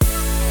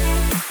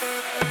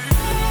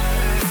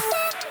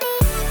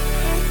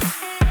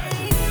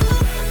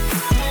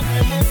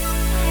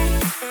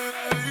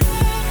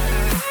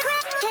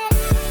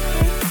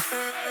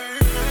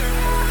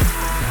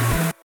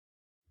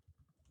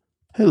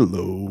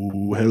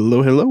Hello,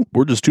 hello, hello.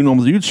 We're just two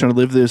normal dudes trying to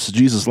live this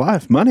Jesus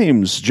life. My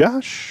name's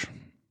Josh.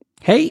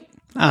 Hey,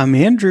 I'm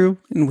Andrew,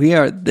 and we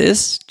are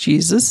This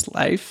Jesus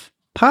Life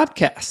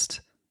Podcast.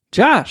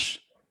 Josh,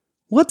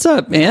 what's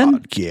up, man?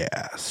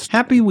 Podcast.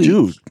 Happy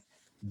week.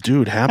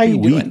 Dude, happy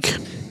week.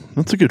 Doing?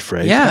 That's a good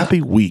phrase. Yeah.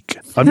 Happy week.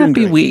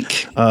 Happy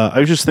week. I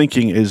was just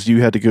thinking as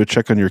you had to go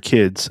check on your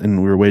kids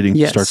and we were waiting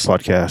to start the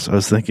podcast, I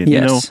was thinking,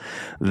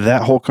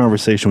 that whole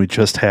conversation we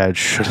just had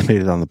should have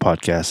made it on the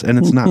podcast, and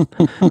it's not.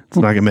 It's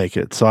not going to make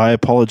it. So I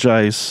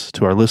apologize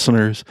to our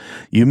listeners.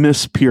 You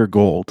miss pure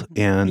gold,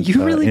 and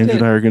you really Andrew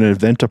and I are going to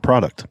invent a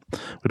product.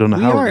 We don't know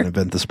how we're going to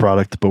invent this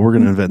product, but we're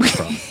going to invent this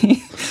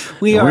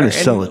product. We're going to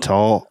sell it to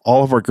all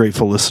of our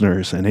grateful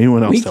listeners and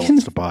anyone else that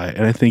wants to buy it,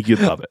 and I think you'd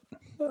love it.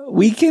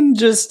 I'm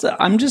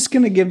just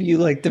going to give you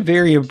like the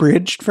very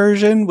abridged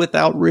version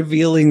without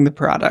revealing the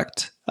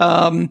product.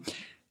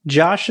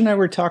 Josh and I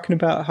were talking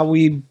about how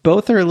we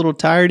both are a little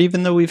tired,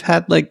 even though we've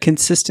had like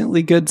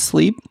consistently good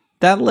sleep.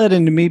 That led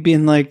into me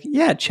being like,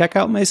 yeah, check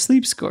out my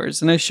sleep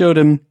scores. And I showed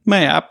him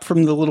my app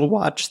from the little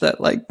watch that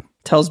like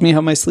tells me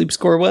how my sleep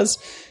score was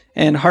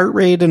and heart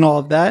rate and all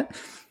of that.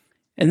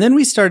 And then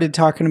we started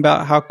talking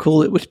about how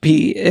cool it would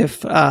be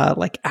if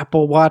like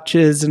Apple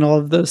Watches and all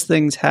of those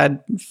things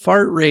had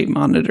fart rate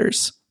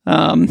monitors.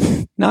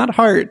 Not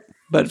heart,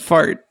 but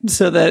fart.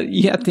 So that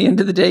at the end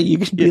of the day, you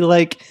could be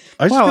like,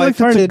 I just feel like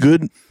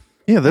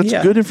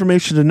that's good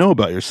information to know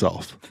about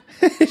yourself.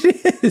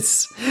 It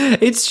is.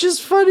 It's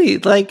just funny.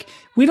 Like,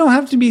 we don't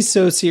have to be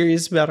so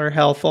serious about our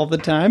health all the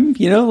time,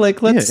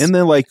 like let's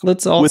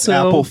also with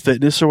Apple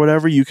Fitness or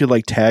whatever, you could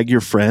like tag your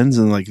friends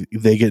and like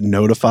they get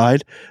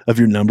notified of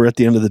your number at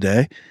the end of the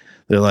day.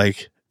 They're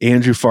like,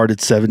 Andrew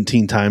farted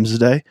 17 times a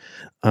day,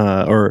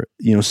 or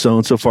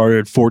so-and-so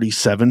farted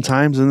 47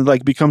 times, and it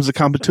like becomes a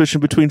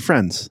competition between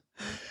friends.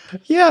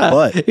 Yeah,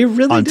 but it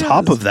really on does.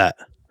 top of that,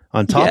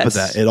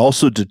 it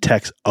also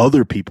detects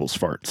other people's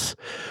farts. So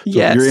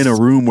if you're in a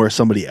room where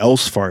somebody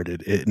else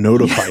farted, it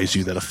notifies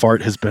you that a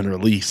fart has been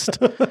released.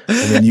 And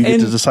then you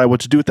get to decide what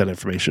to do with that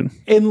information.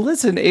 And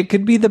listen, it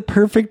could be the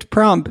perfect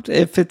prompt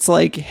if it's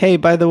like, hey,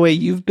 by the way,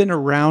 you've been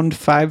around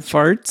 5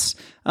 farts.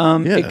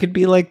 It could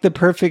be like the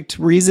perfect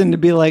reason to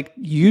be like,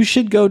 you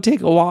should go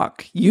take a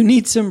walk. You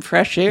need some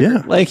fresh air.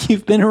 Yeah. Like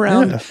you've been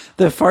around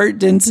the fart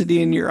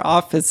density in your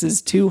office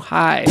is too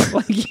high.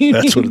 Like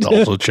that's what it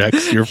also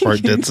checks, your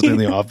fart density in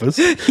the office.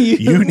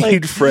 You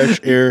need fresh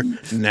air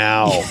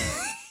now.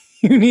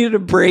 You need a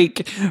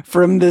break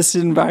from this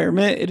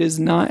environment. It is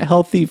not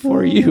healthy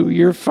for you.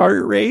 Your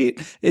fart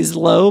rate is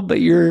low, but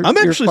I'm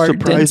actually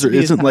surprised there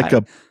isn't like high.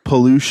 a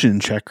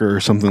pollution checker or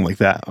something like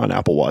that on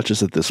Apple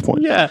Watches at this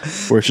point. Yeah.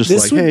 Where it's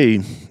just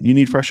hey, you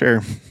need fresh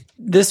air.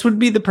 This would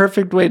be the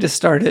perfect way to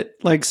start it.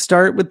 Like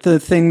start with the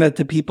thing that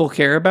the people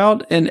care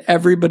about, and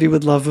everybody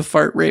would love a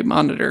fart rate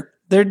monitor.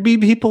 There'd be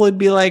people who'd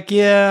be like,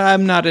 yeah,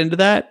 I'm not into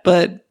that,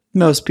 but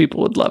most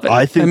people would love it.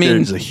 I think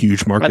there's a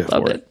huge market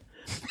for it.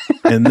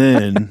 And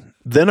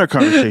then our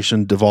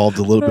conversation devolved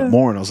a little bit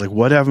more, and I was like,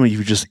 what happened if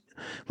you just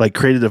like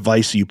create a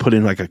device that you put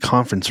in like a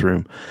conference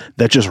room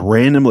that just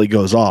randomly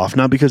goes off,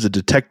 not because it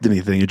detected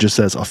anything, it just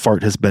says a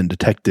fart has been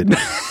detected,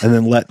 and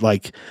then let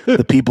like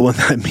the people in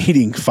that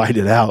meeting fight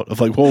it out of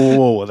like,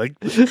 whoa, like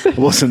it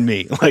wasn't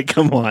me. Like,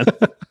 come on.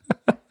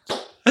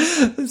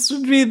 This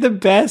would be the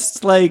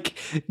best like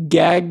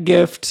gag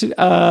gift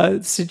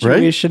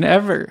situation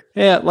ever.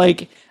 Yeah,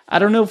 like I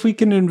don't know if we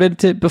can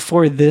invent it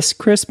before this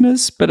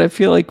Christmas, but I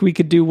feel like we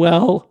could do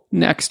well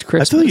next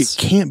Christmas. I feel like it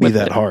can't be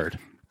that hard.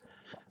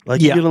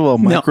 Like you get a little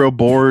micro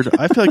board.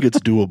 I feel like it's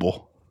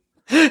doable.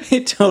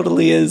 It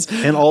totally is.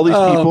 And all these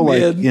people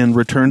like in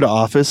return to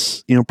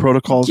office,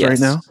 protocols right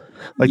now.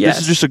 Like this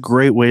is just a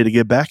great way to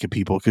get back at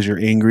people because you're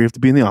angry you have to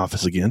be in the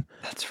office again.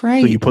 That's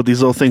right. So you put these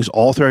little things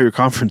all throughout your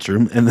conference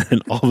room, and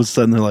then all of a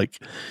sudden they're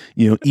like,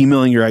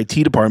 emailing your IT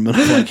department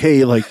like,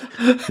 hey, like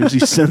there's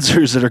these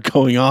sensors that are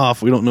going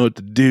off. We don't know what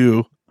to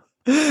do.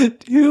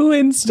 Who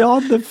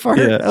installed the fart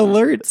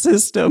alert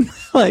system?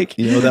 Like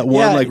that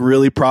one like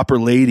really proper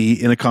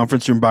lady in a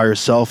conference room by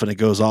herself, and it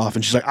goes off,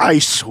 and she's like, I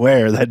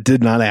swear that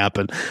did not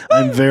happen.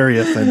 I'm very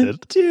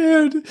offended.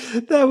 Dude,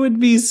 that would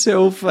be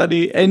so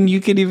funny. And you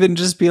could even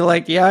just be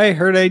like, yeah, I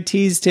heard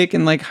IT's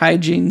taking like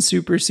hygiene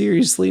super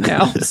seriously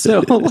now.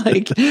 So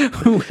like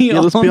we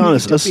all let's be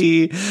honest, us,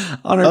 be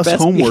on our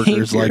best home behavior.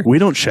 Workers, like we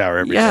don't shower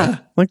every day.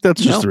 Like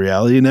that's just the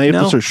reality. Now you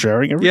have to start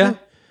showering every day.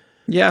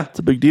 Yeah. It's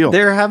a big deal.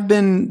 There have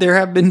been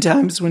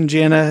times when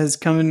Jana has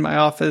come in my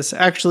office,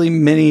 actually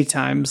many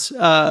times,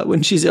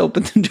 when she's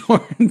opened the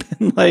door and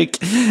been like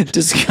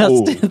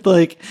disgusted,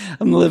 like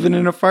I'm living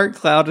in a fart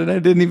cloud and I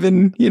didn't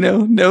even,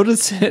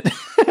 notice it.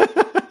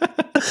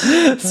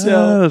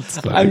 So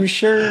I'm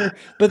sure,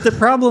 but the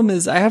problem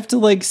is I have to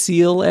like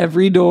seal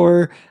every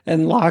door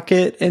and lock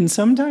it. And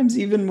sometimes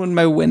even when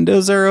my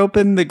windows are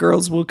open, the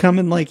girls will come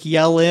and like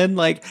yell in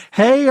like,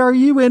 hey, are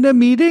you in a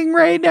meeting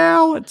right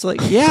now? It's like,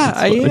 yeah,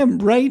 I am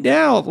right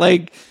now.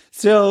 Like,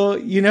 so,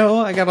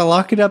 I got to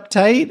lock it up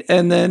tight.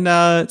 And then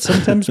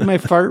sometimes my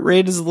fart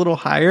rate is a little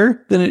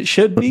higher than it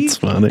should be. That's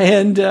funny.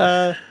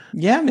 And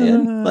Yeah,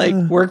 man. Like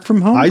work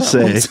from home. I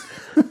say,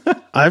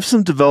 I have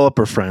some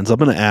developer friends. I'm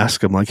going to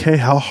ask them like, hey,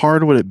 how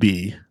hard would it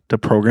be to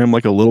program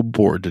like a little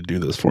board to do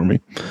this for me?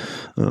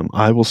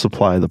 I will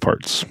supply the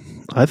parts.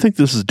 I think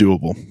this is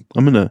doable.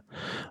 I'm gonna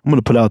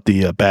put out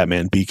the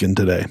Batman beacon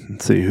today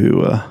and see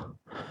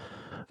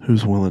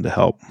who's willing to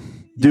help.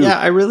 Dude, yeah,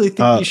 I really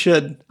think you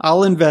should.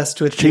 I'll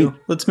invest with you.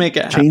 Let's make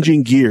it happen.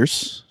 Changing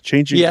gears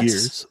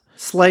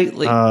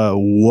slightly.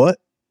 What?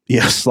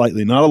 Yeah,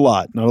 slightly. Not a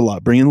lot.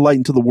 Bringing light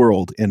into the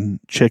world and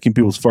checking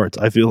people's farts,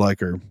 I feel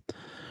like are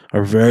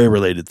very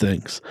related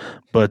things.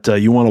 But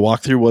you want to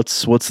walk through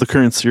what's the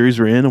current series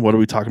we're in and what are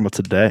we talking about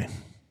today?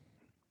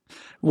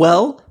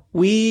 Well,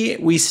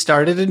 we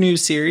started a new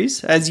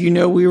series. As you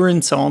know, we were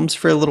in Psalms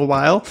for a little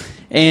while,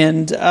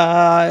 and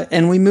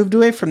we moved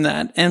away from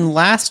that. And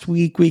last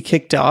week we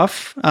kicked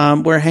off.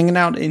 We're hanging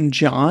out in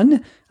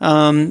John.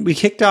 We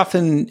kicked off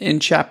in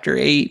chapter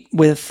 8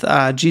 with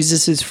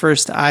Jesus's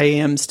first I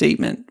am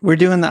statement. We're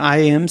doing the I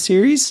am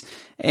series,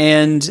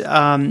 and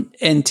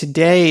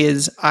today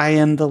is I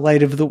am the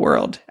light of the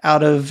world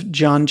out of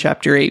John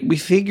chapter 8. We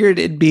figured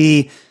it'd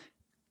be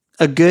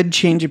a good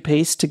change of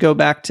pace to go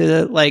back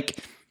to like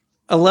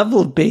a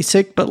level of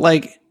basic, but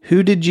like,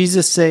 who did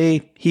Jesus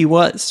say he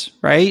was,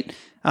 right?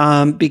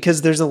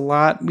 Because there's a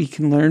lot we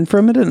can learn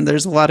from it, and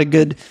there's a lot of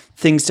good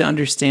things to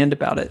understand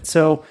about it.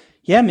 So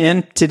yeah,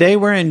 man, today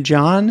we're in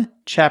John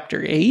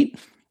chapter 8,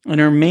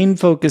 and our main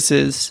focus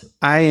is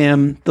I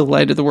am the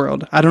light of the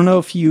world. I don't know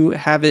if you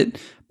have it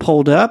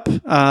pulled up,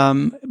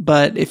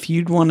 but if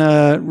you'd want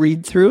to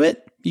read through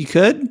it, you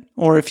could,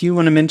 or if you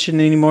want to mention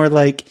any more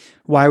like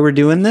why we're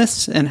doing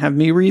this and have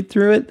me read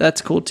through it,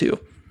 that's cool too.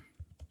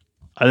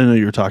 I didn't know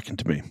you were talking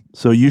to me,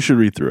 so you should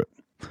read through it.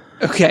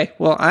 Okay,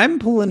 well, I'm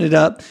pulling it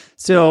up.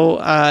 So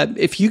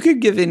if you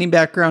could give any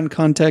background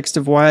context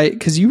of why,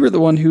 because you were the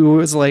one who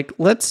was like,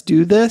 let's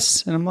do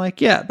this. And I'm like,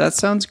 yeah, that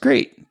sounds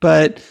great.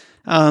 But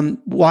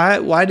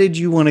why did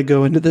you want to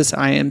go into this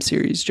I Am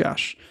series,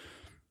 Josh?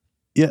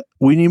 Yeah,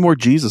 we need more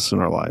Jesus in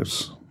our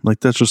lives.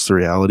 Like, that's just the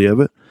reality of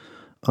it.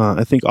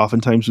 I think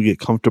oftentimes we get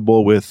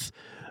comfortable with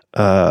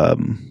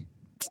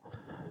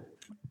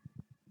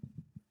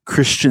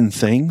Christian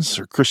things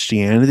or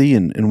Christianity,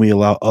 and we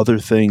allow other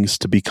things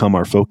to become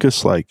our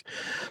focus, like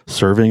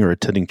serving or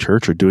attending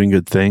church or doing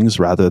good things,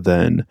 rather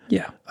than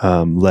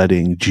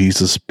letting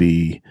Jesus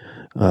be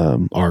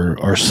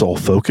our sole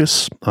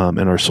focus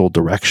and our sole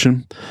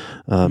direction.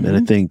 And I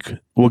think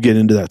we'll get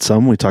into that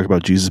some. We talk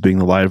about Jesus being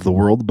the light of the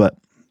world, but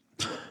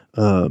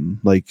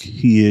like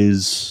he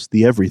is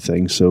the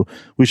everything. So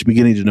we should be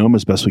getting to know him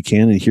as best we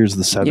can. And here's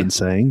the 7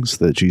 sayings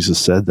that Jesus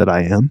said that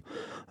I am.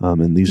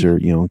 And these are,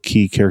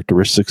 key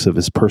characteristics of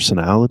his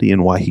personality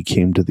and why he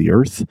came to the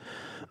earth,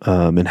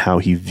 and how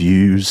he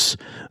views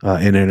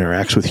and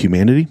interacts with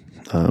humanity.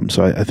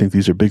 So I think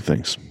these are big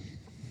things.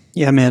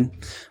 Yeah, man.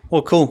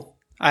 Well, cool.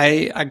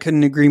 I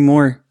couldn't agree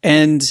more.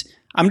 And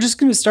I'm just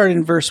going to start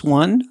in verse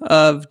 1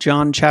 of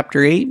John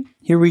chapter 8.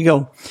 Here we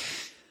go.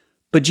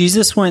 But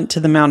Jesus went to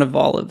the Mount of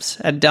Olives.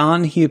 At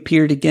dawn, he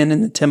appeared again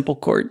in the temple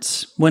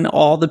courts, when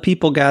all the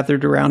people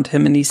gathered around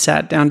him, and he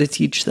sat down to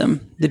teach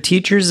them. The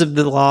teachers of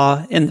the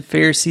law and the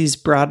Pharisees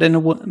brought in a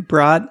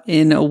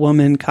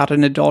woman caught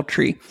in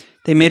adultery.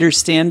 They made her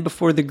stand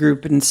before the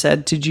group and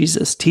said to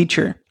Jesus,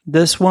 "Teacher,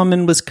 this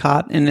woman was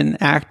caught in an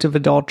act of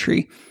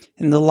adultery.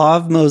 In the law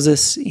of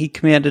Moses, he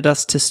commanded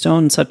us to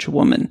stone such a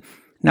woman.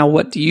 Now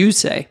what do you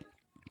say?"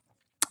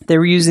 They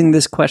were using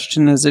this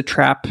question as a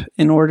trap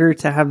in order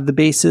to have a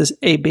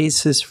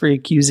basis for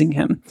accusing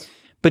him.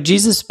 But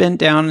Jesus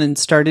bent down and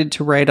started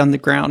to write on the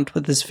ground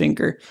with his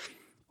finger.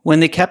 When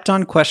they kept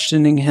on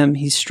questioning him,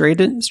 he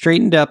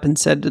straightened up and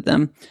said to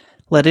them,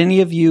 "Let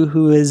any of you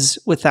who is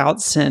without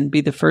sin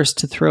be the first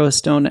to throw a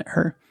stone at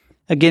her."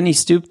 Again, he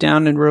stooped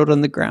down and wrote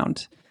on the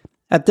ground.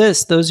 At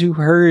this, those who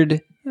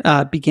heard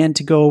began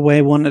to go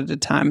away one at a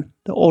time,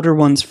 the older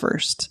ones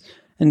first,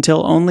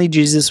 until only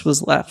Jesus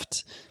was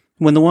left.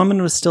 When the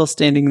woman was still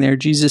standing there,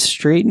 Jesus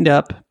straightened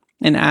up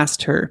and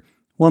asked her,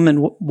 "Woman,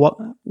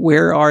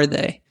 where are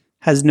they?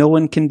 Has no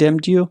one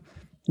condemned you?"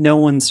 "No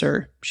one,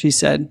 sir," she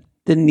said.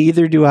 "Then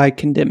neither do I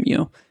condemn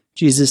you,"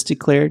 Jesus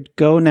declared.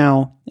 "Go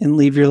now and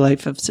leave your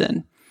life of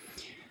sin."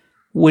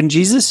 When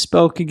Jesus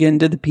spoke again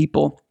to the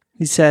people,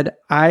 he said,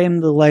 "I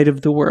am the light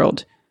of the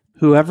world.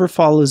 Whoever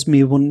follows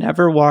me will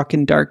never walk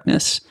in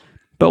darkness,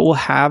 but will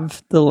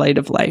have the light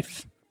of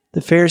life." The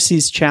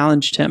Pharisees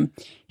challenged him.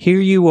 "Here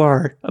you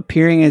are,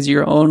 appearing as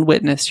your own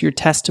witness. Your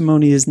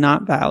testimony is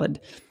not valid."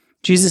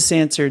 Jesus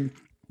answered,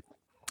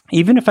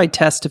 "Even if I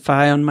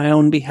testify on my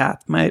own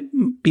behalf, my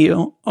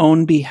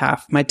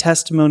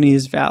testimony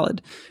is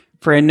valid,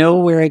 for I know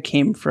where I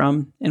came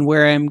from and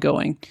where I am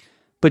going.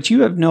 But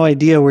you have no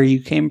idea where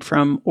you came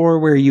from or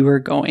where you are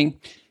going.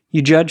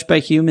 You judge by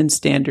human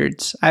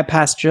standards. I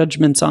pass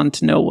judgments on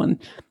to no one.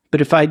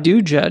 But if I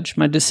do judge,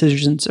 my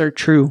decisions are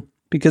true.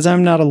 Because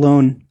I'm not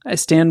alone. I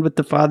stand with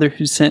the Father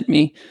who sent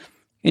me.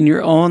 In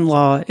your own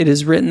law, it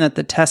is written that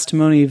the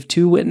testimony of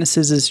 2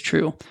 witnesses is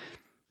true.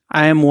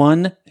 I am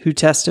one who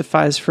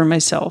testifies for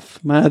myself.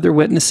 My other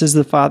witness is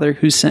the Father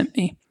who sent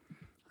me."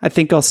 I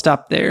think I'll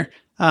stop there.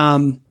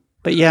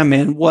 But yeah,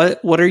 man,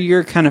 what are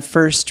your kind of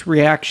first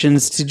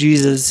reactions to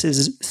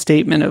Jesus'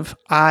 statement of,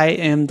 I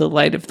am the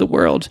light of the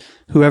world.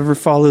 Whoever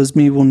follows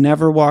me will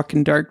never walk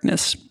in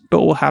darkness,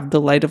 but will have the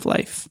light of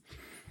life.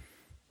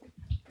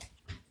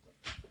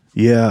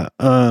 Yeah.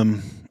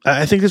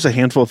 I think there's a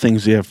handful of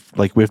things we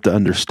have to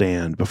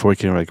understand before we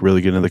can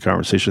really get into the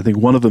conversation. I think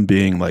one of them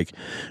being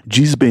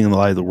Jesus being the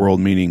light of the world,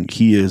 meaning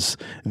he is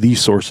the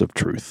source of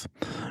truth,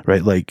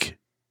 right? Like,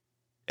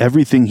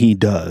 everything he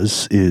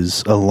does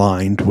is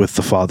aligned with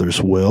the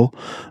Father's will.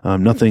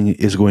 Nothing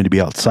is going to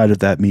be outside of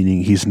that,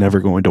 meaning he's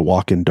never going to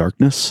walk in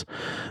darkness.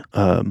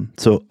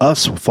 So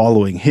us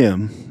following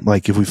him,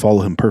 if we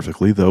follow him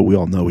perfectly, though we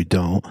all know we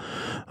don't,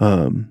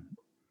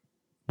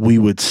 we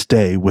would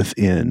stay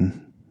within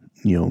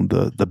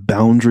the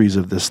boundaries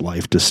of this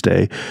life, to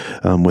stay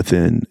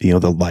within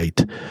the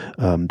light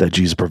that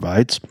Jesus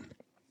provides.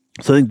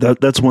 So I think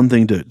that's one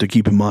thing to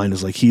keep in mind,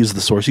 is he is the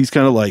source. He's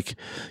kind of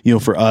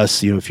for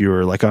us, if you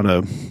were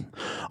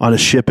on a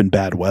ship in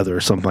bad weather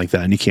or something like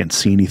that, and you can't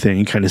see anything,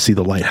 you kind of see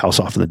the lighthouse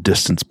off in the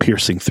distance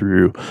piercing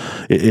through.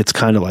 It's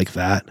kind of like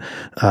that,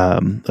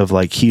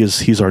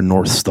 he's our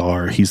North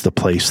Star. He's the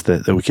place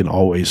that we can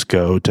always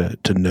go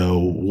to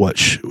know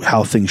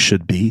how things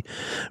should be.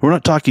 We're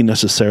not talking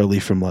necessarily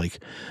from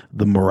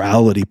the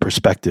morality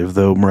perspective,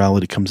 though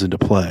morality comes into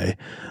play.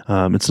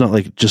 It's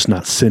not just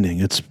not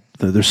sinning.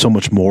 There's so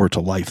much more to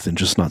life than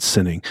just not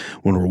sinning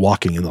when we're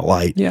walking in the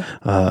light. Yeah.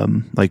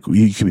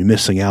 You could be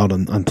missing out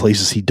on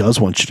places he does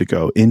want you to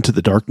go, into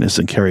the darkness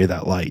and carry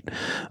that light.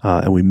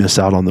 And we miss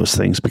out on those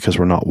things because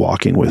we're not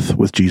walking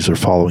with Jesus or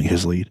following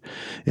his lead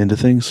into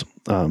things.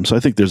 So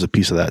I think there's a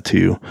piece of that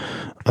too.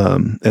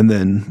 And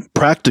then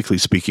practically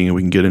speaking, and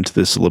we can get into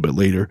this a little bit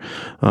later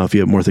if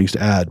you have more things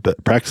to add,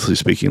 but practically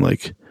speaking,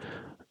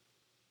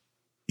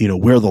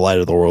 we're the light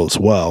of the world as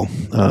well,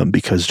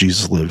 because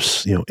Jesus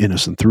lives, in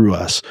us and through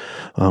us.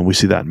 We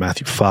see that in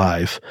Matthew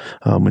 5,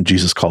 when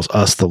Jesus calls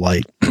us the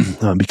light,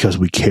 because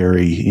we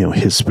carry,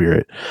 his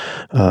spirit,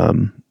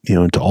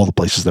 into all the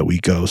places that we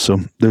go. So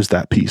there's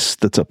that piece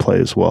that's at play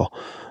as well.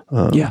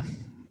 Yeah.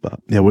 But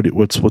yeah,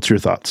 what's your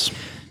thoughts?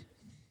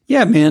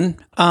 Yeah, man.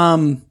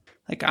 I'm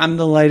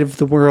the light of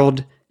the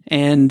world,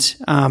 and,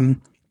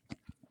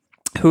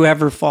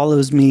 whoever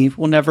follows me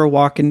will never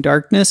walk in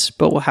darkness,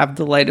 but will have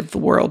the light of the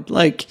world.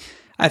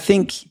 I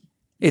think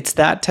it's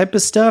that type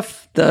of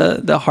stuff,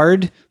 the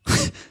hard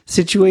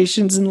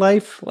situations in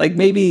life,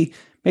 maybe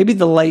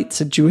the light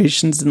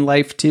situations in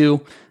life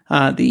too,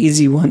 the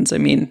easy ones. I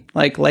mean,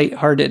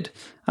 lighthearted,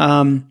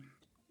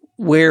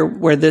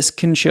 where this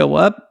can show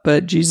up.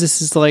 But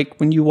Jesus is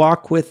when you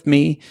walk with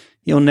me,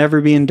 you'll never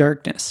be in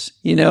darkness.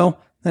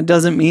 That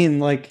doesn't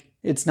mean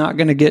it's not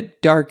going to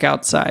get dark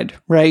outside,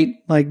 right?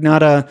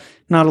 Not a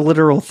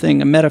literal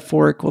thing, a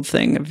metaphorical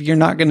thing of you're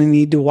not going to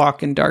need to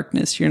walk in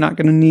darkness. You're not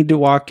going to need to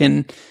walk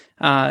in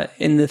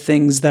the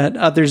things that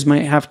others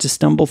might have to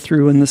stumble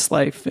through in this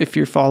life if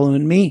you're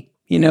following me.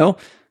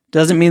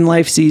 Doesn't mean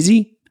life's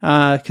easy,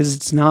 because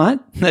it's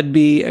not. That'd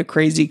be a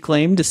crazy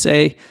claim to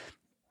say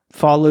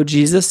follow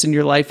Jesus and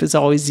your life is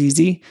always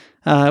easy.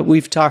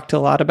 We've talked a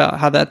lot about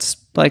how that's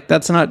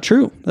not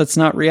true. That's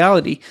not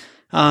reality.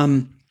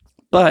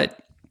 But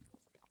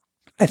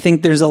I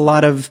think there's a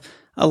lot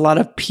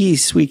of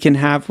peace we can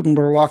have when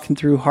we're walking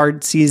through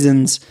hard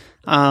seasons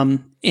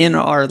in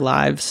our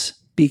lives,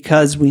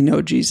 because we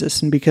know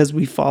Jesus and because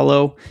we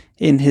follow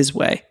in his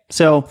way.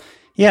 So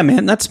yeah,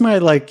 man, that's my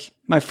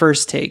my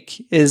first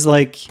take is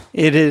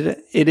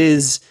it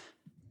is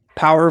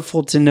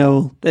powerful to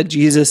know that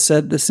Jesus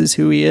said this is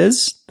who he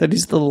is, that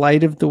he's the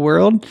light of the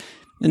world,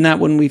 and that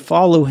when we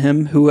follow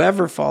him,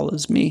 whoever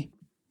follows me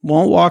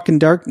won't walk in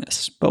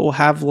darkness, but will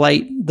have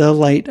light, the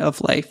light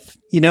of life.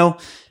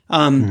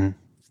 And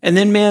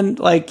then, man,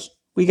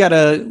 we have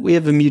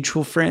a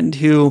mutual friend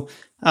who,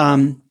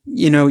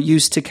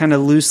 used to kind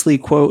of loosely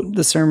quote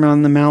the Sermon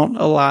on the Mount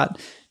a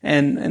lot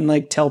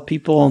and tell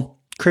people,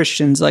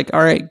 Christians, all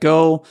right,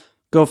 go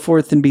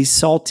forth and be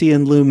salty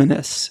and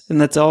luminous.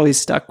 And that's always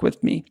stuck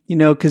with me,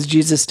 because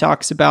Jesus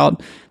talks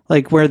about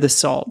we're the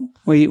salt.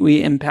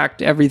 We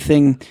impact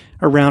everything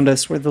around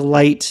us. We're the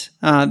light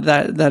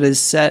that is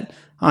set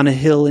on a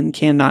hill and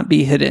cannot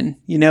be hidden,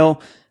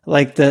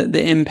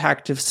 the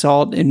impact of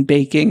salt in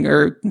baking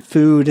or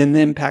food and the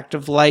impact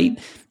of light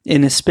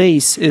in a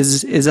space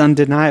is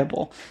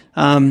undeniable.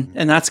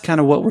 And that's kind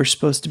of what we're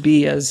supposed to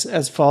be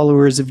as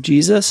followers of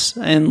Jesus.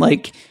 And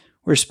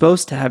we're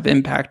supposed to have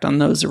impact on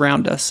those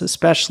around us,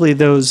 especially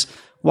those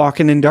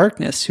walking in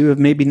darkness who have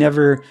maybe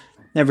never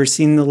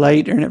seen the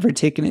light or never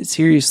taken it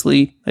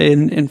seriously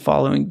in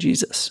following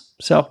Jesus.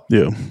 So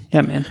yeah,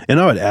 man. And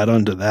I would add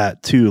on to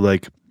that too.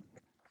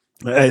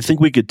 I think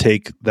we could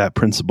take that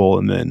principle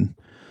and then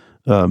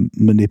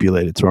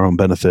manipulate it to our own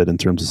benefit in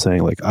terms of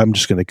saying I'm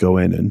just going to go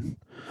in, and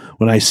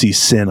when I see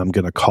sin, I'm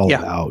going to call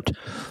it out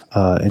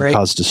and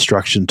cause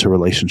destruction to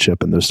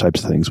relationship and those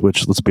types of things,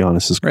 which, let's be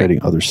honest, is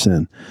creating other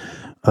sin.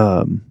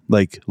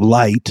 like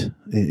light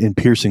and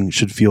piercing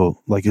should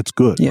feel like it's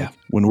good. Yeah. Like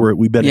when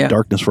we've been in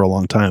darkness for a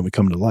long time, we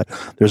come to light.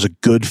 There's a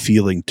good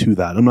feeling to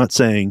that. I'm not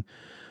saying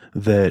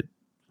that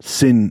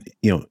sin,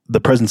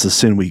 the presence of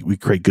sin, we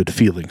create good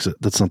feelings.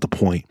 That's not the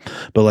point.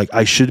 But like,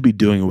 I should be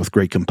doing it with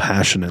great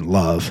compassion and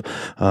love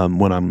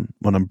when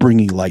I'm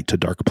bringing light to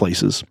dark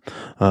places.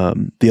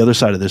 The other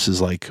side of this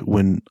is like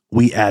when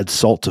we add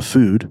salt to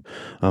food,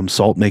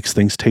 salt makes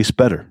things taste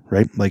better,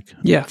 right? Like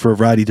for a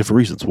variety of different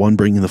reasons. One,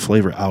 bringing the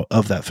flavor out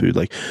of that food.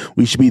 Like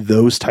we should be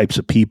those types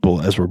of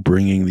people as we're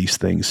bringing these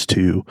things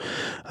into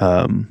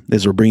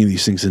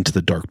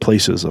the dark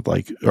places of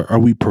like, are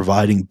we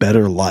providing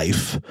better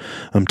life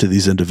to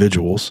these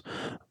individuals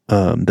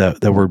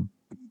that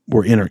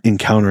we're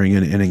encountering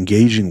and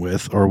engaging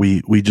with, or are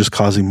we just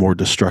causing more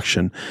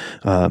destruction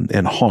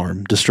and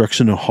harm?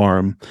 Destruction and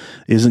harm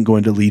isn't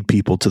going to lead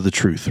people to the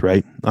truth,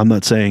 right? I'm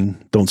not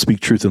saying don't speak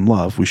truth in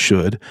love. We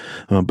should,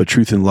 but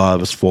truth in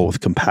love is full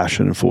with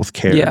compassion and full with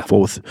care, and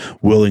full with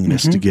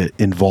willingness to get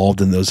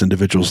involved in those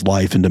individuals'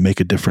 life and to make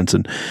a difference.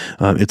 And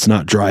it's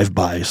not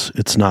drive-bys.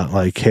 It's not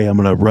like, hey, I'm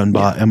going to run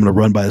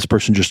by this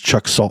person, just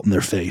chuck salt in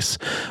their face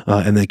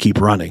and then keep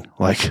running.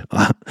 Like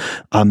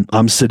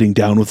I'm sitting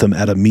down with them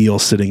at a meal,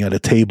 sitting at a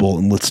table,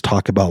 and let's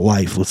talk about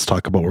life. Let's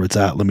talk about where it's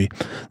at. Let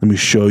me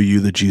show you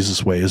the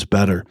Jesus way is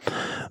better,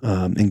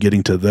 and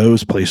getting to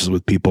those places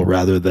with people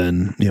rather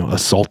than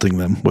assaulting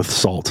them with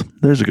salt.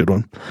 There's a good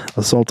one.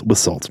 Assault with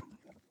salt.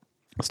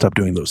 Stop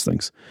doing those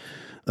things.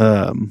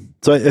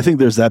 So I think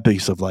there's that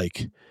piece of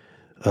like,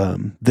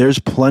 there's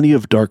plenty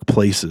of dark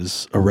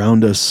places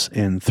around us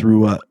and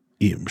through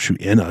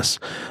in us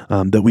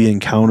that we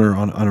encounter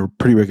on a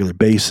pretty regular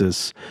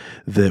basis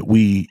that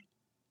we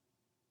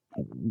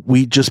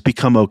just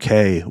become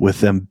okay with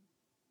them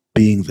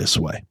being this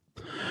way,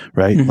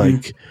 right?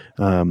 Like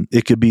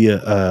it could be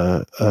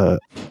a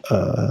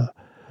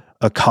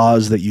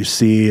cause that you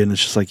see, and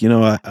it's just like,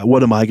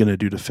 what am I going to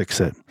do to fix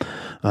it?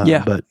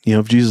 But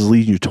if Jesus is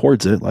leading you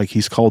towards it, like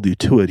he's called you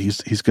to it,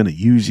 he's going to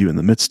use you in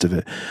the midst of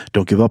it.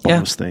 Don't give up on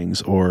those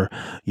things, or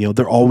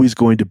they're always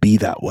going to be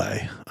that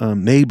way.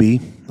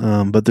 Maybe,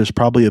 but there's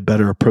probably a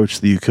better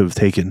approach that you could have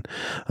taken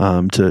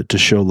to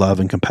show love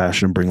and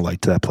compassion and bring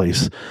light to that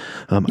place.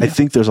 I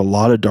think there's a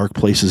lot of dark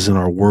places in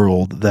our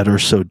world that are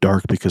so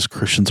dark because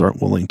Christians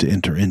aren't willing to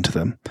enter into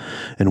them,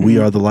 and we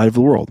are the light of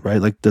the world,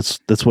 right? Like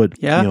that's what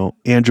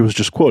Andrew was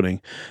just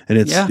quoting, and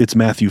it's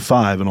Matthew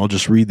 5, and I'll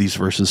just read these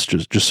verses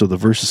just so the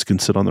verses can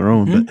sit on their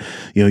own. But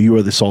you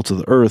are the salt of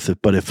the earth,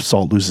 but if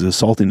salt loses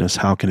its saltiness,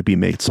 how can it be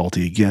made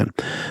salty again?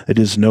 It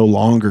is no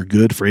longer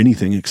good for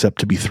anything except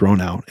to be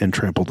thrown out and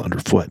trampled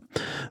underfoot.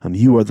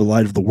 You are the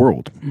light of the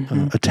world.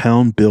 A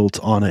town built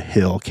on a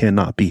hill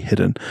cannot be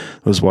hidden.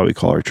 That is why we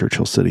call our church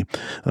Hill City.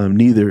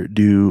 Neither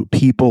do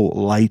people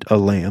light a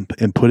lamp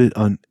and put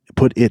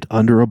it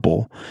under a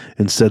bowl.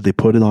 Instead, they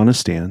put it on a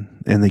stand,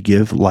 and they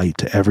give light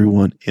to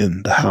everyone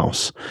in the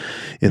house.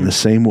 In the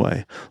same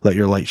way, let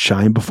your light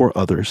shine before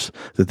others,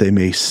 that they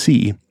may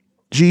see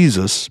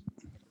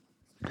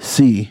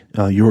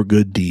your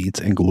good deeds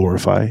and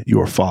glorify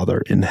your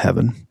Father in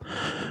heaven.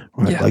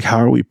 Right? Like, how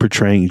are we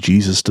portraying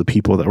Jesus to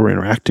people that we're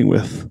interacting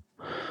with?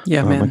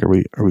 Man. Like,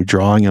 are we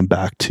drawing them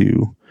back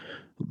to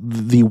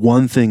the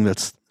one thing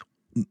that's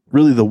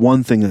really the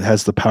one thing that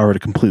has the power to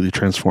completely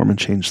transform and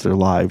change their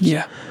lives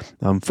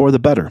for the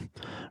better,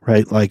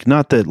 right? Like,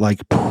 not that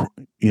like,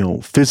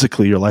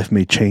 physically your life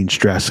may change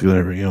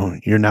drastically,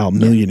 you're now a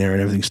millionaire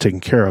and everything's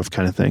taken care of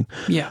kind of thing.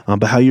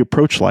 But how you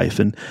approach life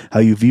and how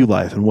you view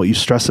life and what you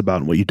stress about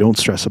and what you don't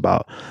stress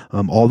about,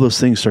 all those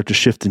things start to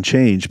shift and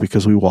change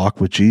because we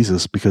walk with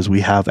Jesus, because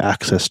we have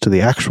access to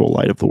the actual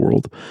light of the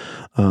world,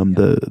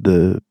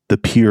 the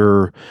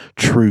pure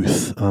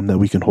truth that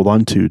we can hold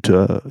on to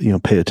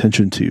pay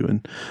attention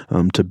to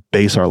and to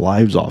base our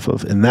lives off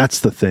of. And that's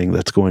the thing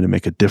that's going to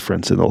make a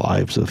difference in the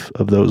lives of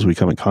those we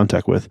come in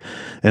contact with.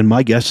 And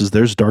my guess is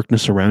there's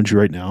darkness around you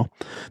right now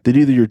that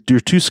either you're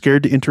too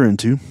scared to enter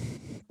into,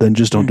 then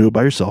just don't do it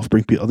by yourself.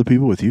 Bring other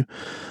people with you.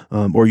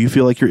 Or you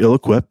feel like you're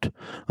ill-equipped.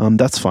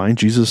 That's fine.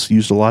 Jesus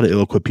used a lot of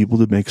ill-equipped people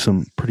to make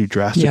some pretty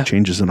drastic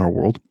changes in our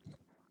world.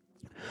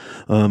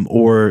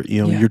 Or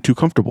you're too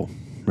comfortable.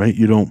 Right?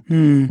 You don't,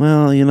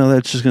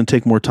 that's just going to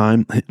take more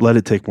time. Let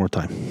it take more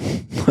time.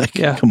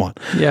 Come on.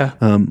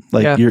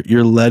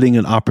 You're letting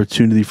an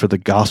opportunity for the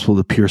gospel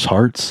to pierce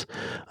hearts.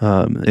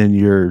 And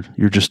you're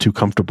just too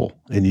comfortable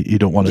and you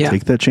don't want to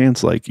take that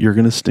chance. Like, you're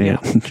going to stand.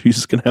 Jesus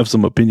is going to have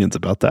some opinions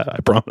about that. I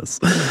promise.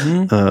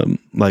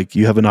 Like,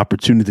 you have an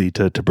opportunity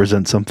to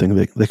present something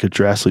that could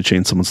drastically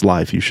change someone's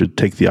life. You should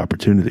take the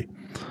opportunity.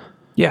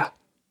 Yeah,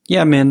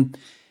 man.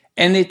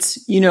 And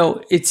it's,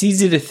 it's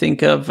easy to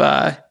think of,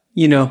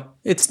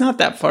 it's not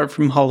that far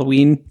from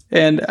Halloween.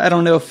 And I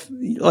don't know if,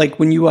 like,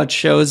 when you watch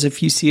shows,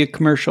 if you see a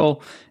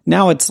commercial,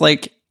 now it's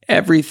like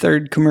every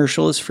third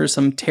commercial is for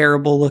some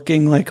terrible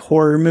looking, like,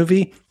 horror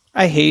movie.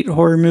 I hate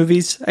horror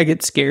movies. I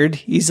get scared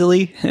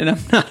easily, and I'm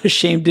not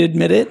ashamed to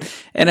admit it.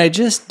 And I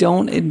just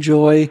don't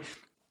enjoy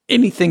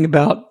anything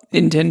about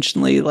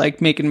intentionally,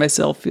 like, making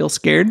myself feel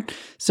scared.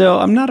 So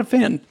I'm not a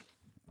fan.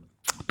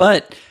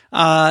 But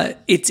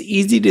it's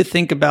easy to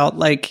think about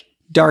like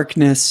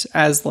darkness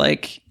as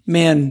like,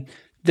 man,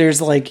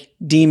 there's like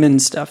demon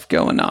stuff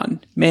going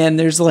on. Man,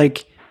 there's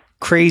like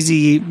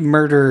crazy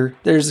murder.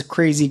 There's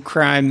crazy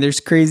crime. There's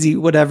crazy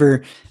whatever.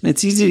 And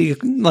it's easy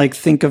to like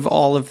think of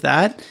all of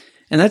that.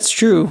 And that's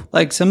true.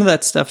 Like some of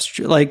that stuff's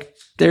true. Like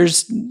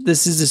this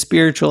is a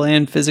spiritual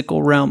and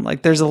physical realm.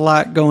 Like there's a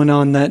lot going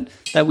on that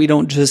we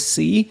don't just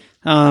see.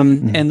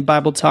 And the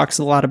Bible talks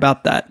a lot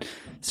about that.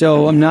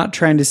 So I'm not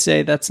trying to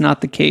say that's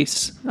not the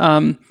case.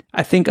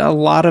 I think a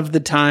lot of the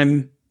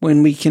time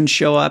when we can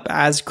show up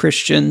as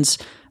Christians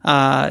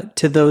to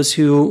those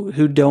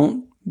who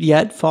don't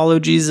yet follow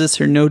Jesus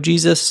or know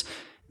Jesus,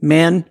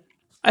 man,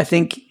 I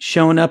think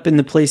showing up in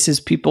the places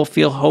people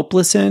feel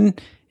hopeless in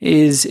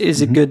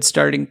is a good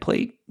starting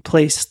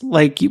place.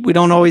 Like we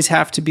don't always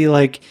have to be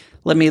like,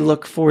 let me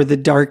look for the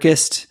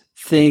darkest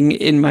thing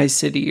in my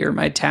city or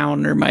my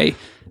town or my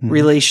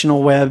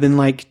relational web and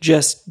like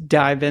just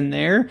dive in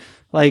there.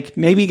 Like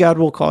maybe God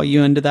will call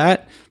you into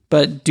that,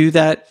 but do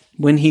that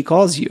when he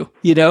calls you,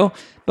 you know?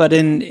 But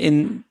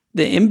in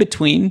the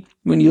in-between,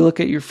 when you look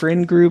at your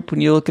friend group, when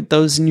you look at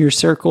those in your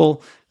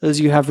circle, those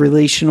you have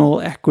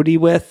relational equity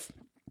with,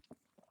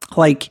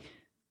 like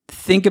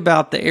think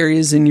about the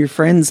areas in your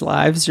friends'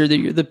 lives or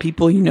the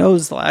people you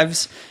know's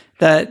lives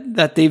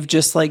that they've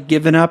just like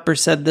given up or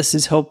said this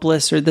is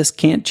hopeless or this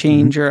can't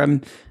change or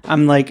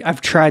I'm like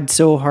I've tried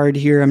so hard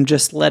here, I'm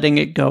just letting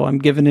it go, I'm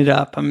giving it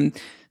up, I'm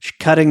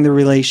cutting the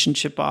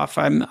relationship off,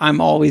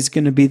 I'm always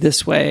going to be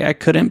this way, I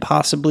couldn't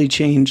possibly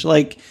change.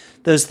 Like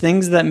those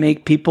things that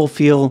make people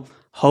feel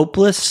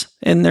hopeless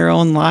in their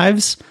own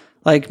lives,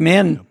 like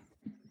man,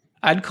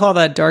 I'd call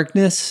that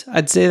darkness.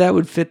 I'd say that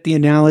would fit the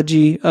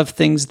analogy of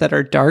things that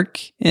are dark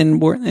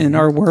in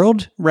our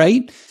world,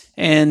 right?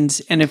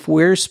 And if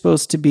we're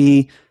supposed to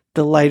be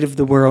the light of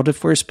the world,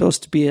 if we're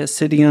supposed to be a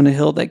city on a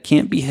hill that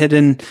can't be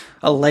hidden,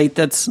 a light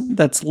that's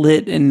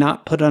lit and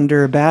not put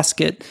under a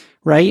basket,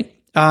 right?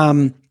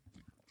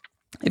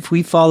 If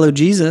we follow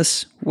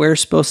Jesus, we're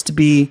supposed to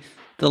be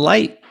the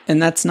light. And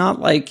that's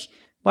not like,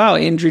 wow,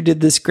 Andrew did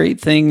this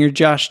great thing or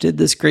Josh did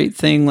this great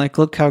thing, like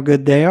look how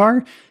good they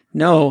are.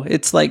 No,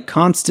 it's like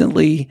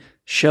constantly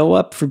show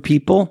up for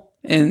people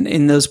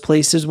in those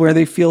places where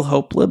they feel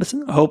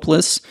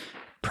hopeless.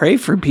 Pray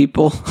for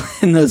people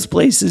in those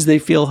places they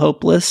feel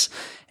hopeless,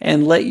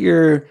 and let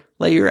your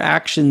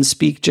actions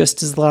speak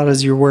just as loud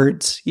as your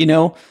words. You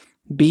know,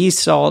 be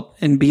salt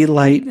and be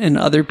light in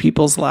other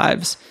people's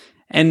lives.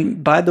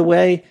 And by the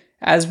way,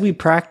 as we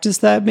practice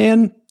that,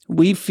 man,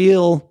 we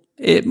feel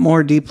it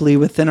more deeply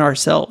within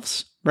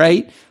ourselves,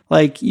 right?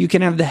 Like you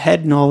can have the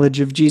head knowledge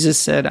of Jesus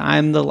said,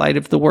 I'm the light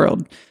of the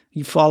world.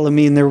 You follow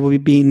me and there will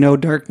be no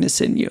darkness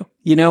in you.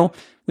 You know,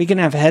 we can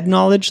have head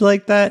knowledge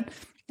like that.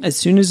 As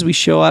soon as we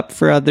show up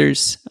for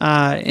others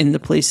in the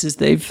places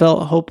they've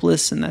felt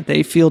hopeless and that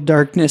they feel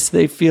darkness,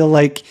 they feel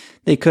like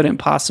they couldn't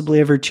possibly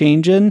ever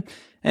change in,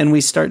 and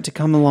we start to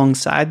come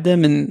alongside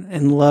them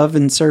and love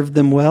and serve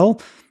them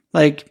well,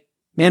 like,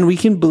 man, we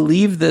can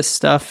believe this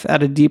stuff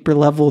at a deeper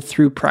level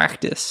through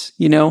practice,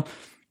 you know?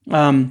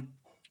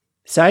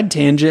 Side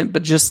tangent,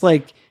 but just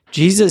like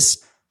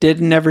Jesus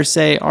didn't ever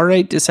say, all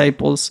right,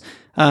 disciples,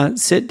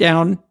 sit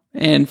down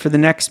and for the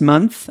next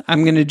month,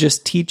 I'm going to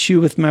just teach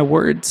you with my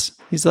words.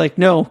 He's like,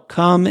 no,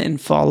 come and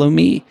follow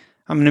me.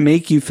 I'm going to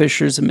make you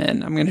fishers of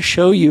men. I'm going to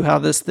show you how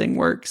this thing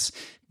works.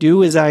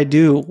 Do as I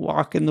do,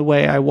 walk in the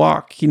way I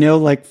walk, you know,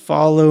 like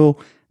follow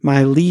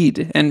my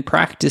lead and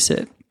practice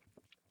it.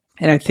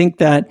 And I think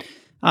that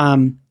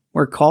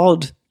we're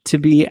called to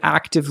be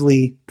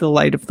actively the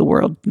light of the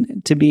world,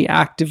 to be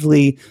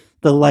actively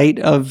the light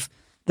of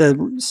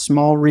the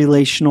small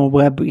relational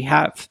web we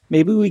have.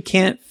 Maybe we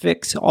can't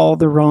fix all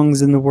the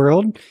wrongs in the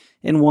world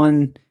in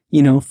one,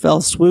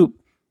 fell swoop.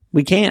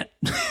 We can't.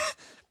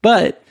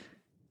 But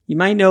you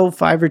might know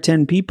 5 or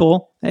 10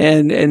 people,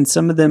 and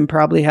some of them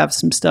probably have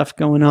some stuff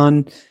going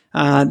on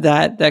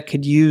that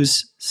could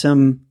use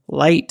some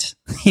light,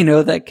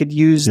 that could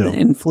use the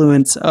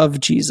influence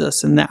of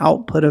Jesus and the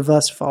output of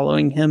us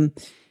following him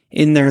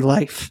in their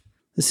life.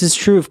 This is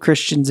true of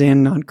Christians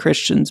and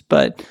non-Christians,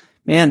 but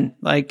man,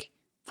 like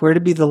if we're to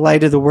be the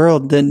light of the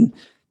world, then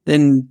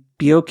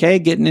be okay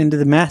getting into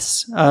the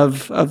mess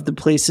of the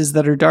places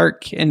that are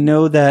dark, and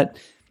know that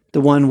the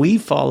one we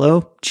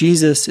follow,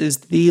 Jesus, is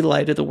the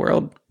light of the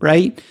world,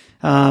 right?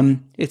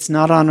 It's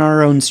not on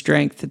our own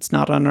strength. It's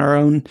not on our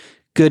own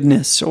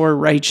goodness or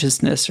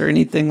righteousness or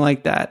anything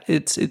like that.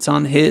 It's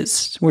on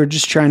his. We're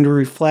just trying to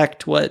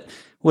reflect what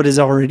is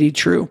already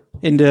true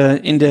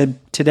into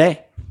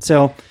today.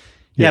 So,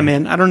 yeah,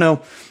 man, I don't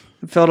know.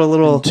 I felt a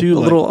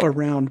little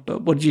around,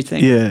 but what did you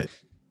think? Yeah.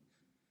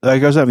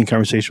 Like I was having a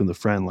conversation with a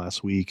friend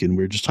last week, and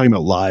we were just talking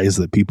about lies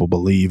that people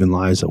believe and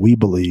lies that we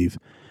believe.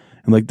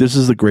 And like, this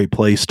is a great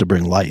place to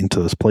bring light into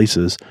those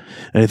places.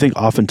 And I think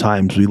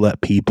oftentimes we let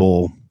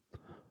people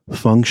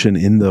function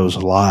in those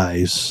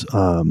lies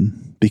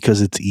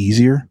because it's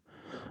easier,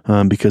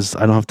 because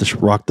I don't have to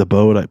rock the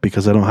boat,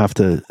 because I don't have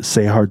to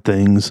say hard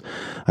things.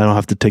 I don't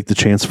have to take the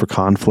chance for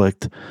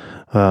conflict.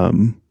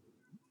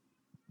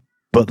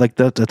 But but like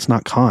that's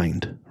not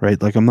kind, right?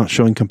 Like I'm not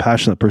showing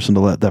compassion to that person to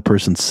let that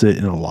person sit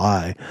in a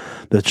lie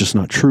that's just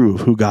not true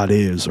of who God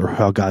is or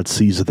how God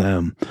sees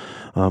them.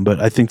 But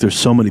I think there's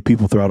so many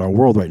people throughout our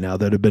world right now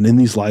that have been in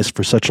these lies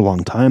for such a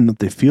long time that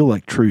they feel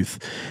like truth.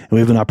 And we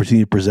have an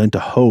opportunity to present a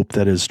hope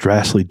that is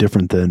drastically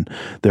different than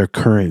their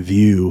current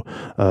view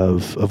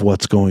of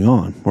what's going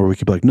on. Or we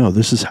could be like, no,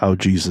 this is how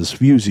Jesus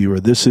views you, or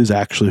this is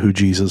actually who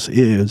Jesus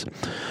is.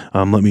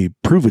 Let me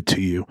prove it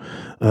to you.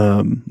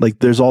 Like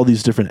there's all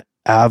these different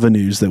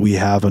avenues that we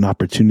have an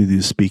opportunity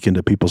to speak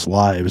into people's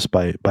lives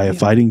by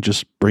fighting,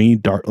 just bringing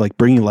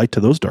light to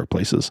those dark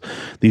places.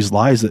 These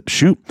lies that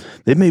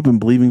they may have been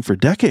believing for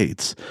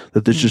decades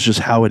that this is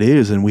just how it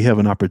is, and we have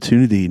an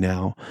opportunity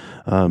now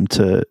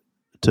to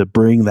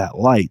bring that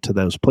light to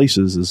those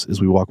places as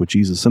we walk with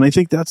Jesus. And I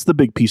think that's the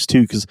big piece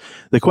too, because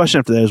the question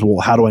after that is, well,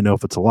 how do I know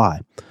if it's a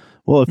lie?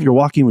 Well, if you're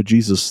walking with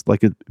Jesus,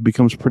 like it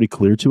becomes pretty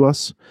clear to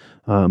us.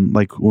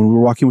 Like when we're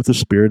walking with the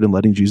Spirit and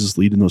letting Jesus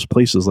lead in those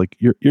places, like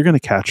you're going to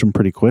catch him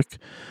pretty quick.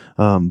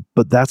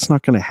 But that's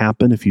not going to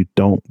happen if you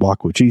don't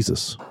walk with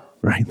Jesus,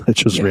 right?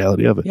 That's just the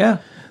reality of it. Yeah.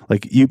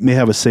 Like you may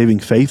have a saving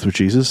faith with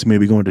Jesus. You may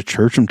be going to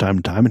church from time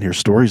to time and hear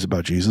stories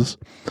about Jesus.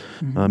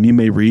 You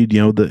may read,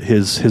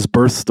 his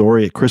birth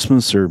story at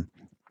Christmas or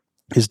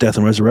his death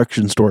and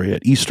resurrection story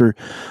at Easter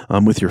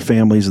with your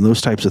families and those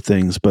types of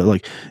things. But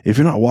like, if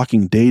you're not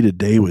walking day to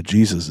day with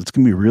Jesus, it's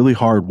going to be really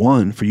hard,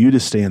 one, for you to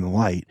stay in the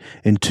light,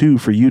 and two,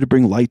 for you to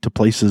bring light to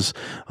places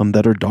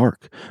that are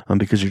dark,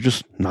 because you're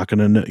just not going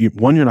to know.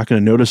 One, you're not going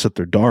to notice that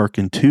they're dark,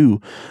 and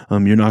two,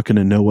 you're not going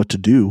to know what to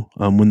do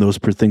when those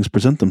things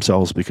present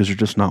themselves, because you're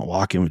just not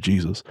walking with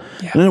Jesus.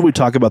 Yeah. I know we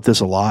talk about this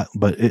a lot,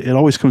 but it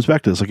always comes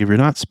back to this. Like if you're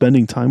not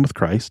spending time with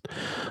Christ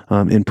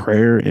in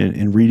prayer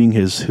and reading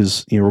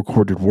his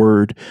recorded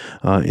word,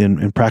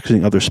 in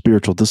practicing other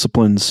spiritual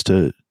disciplines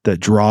that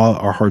draw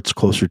our hearts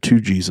closer to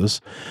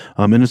Jesus.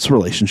 And it's a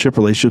relationship.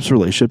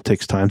 Relationship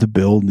takes time to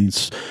build,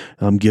 needs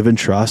give and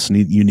trust.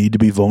 You need to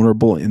be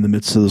vulnerable in the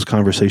midst of those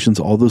conversations,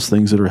 all those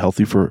things that are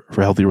healthy for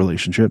a healthy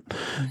relationship.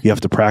 You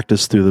have to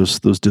practice through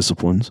those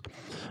disciplines.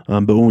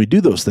 But when we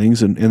do those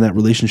things and that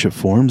relationship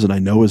forms and I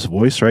know his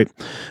voice, right?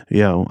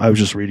 I was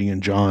just reading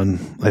in John,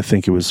 I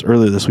think it was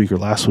earlier this week or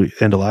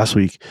end of last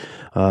week,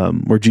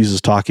 where Jesus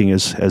is talking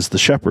as the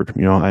shepherd.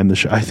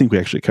 I think we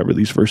actually covered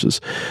these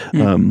verses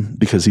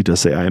because he does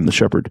say, I am the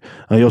shepherd.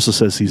 He also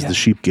says he's the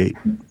sheep gate.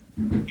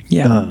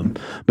 Yeah.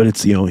 But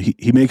it's,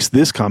 he makes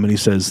this comment. He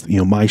says,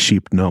 my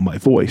sheep know my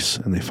voice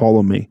and they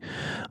follow me.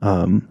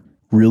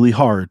 Really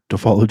hard to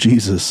follow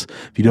Jesus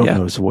if you don't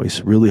know his voice.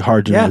 Really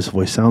hard to know what his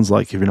voice sounds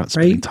like if you're not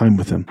spending time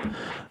with him.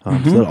 So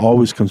that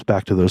always comes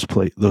back to those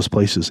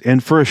places.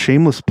 And for a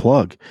shameless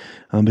plug,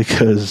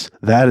 because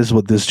that is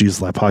what this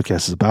Jesus Life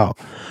podcast is about.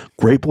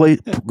 Great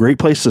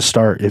place to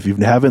start if you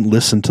haven't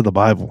listened to the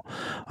Bible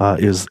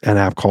is an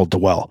app called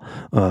Dwell.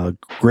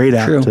 Great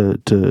app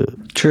to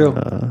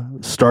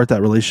start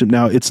that relationship.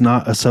 Now, it's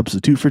not a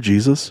substitute for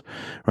Jesus,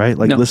 right?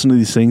 Like listen to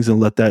these things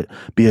and let that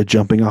be a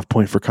jumping off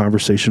point for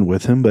conversation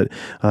with him. But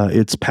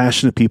it's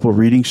passionate people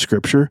reading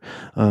scripture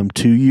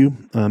to you.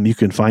 You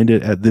can find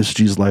it at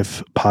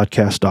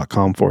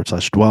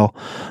thisjesuslifepodcast.com/dwell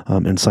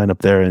and sign up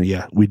there.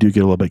 And we do get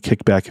a little bit of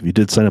kickback if you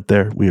did sign up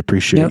there. We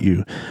appreciate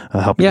you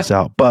helping us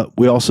out. But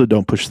we also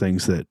don't push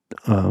things that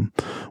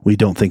we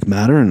don't think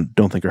matter and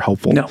don't think are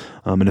helpful.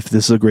 And if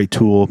this is a great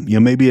tool,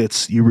 maybe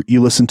it's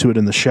you listen to it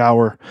in the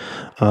shower,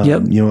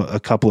 a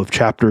couple of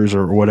chapters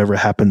or whatever it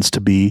happens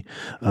to be,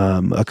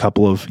 a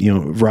couple of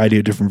variety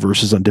of different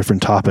verses on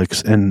different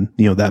topics, and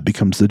that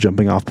becomes the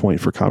jumping off point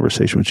for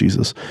conversation with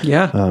Jesus.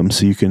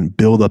 So you can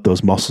build up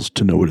those muscles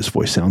to know what his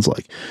voice sounds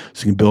like.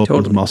 So you can build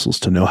up those muscles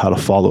to know how to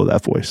follow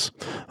that voice.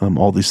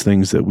 All these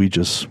things that we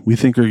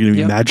think are going to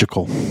be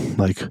magical.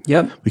 Like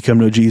we come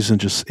to Jesus and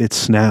just it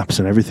snaps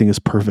and everything is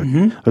perfect.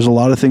 There's a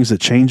lot of things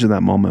that change in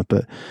that moment,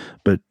 but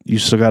you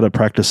still got to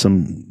practice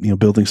some,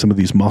 building some of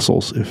these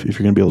muscles if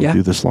you're going to be able to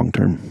do this long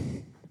term.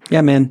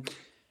 Yeah, man.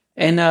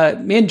 And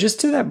man,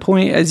 just to that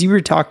point, as you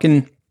were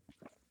talking,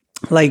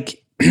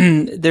 like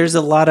there's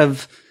a lot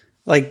of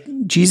like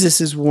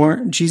Jesus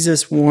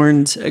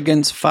warns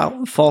against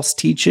false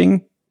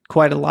teaching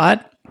quite a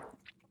lot,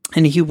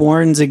 and he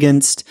warns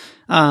against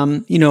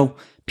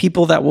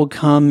people that will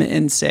come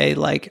and say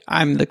like,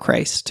 I'm the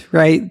Christ,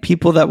 right?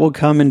 People that will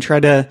come and try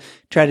to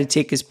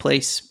take his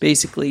place,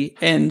 basically.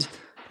 And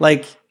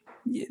like,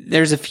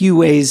 there's a few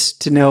ways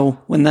to know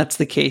when that's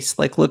the case.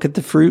 Like, look at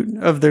the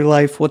fruit of their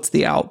life. What's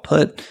the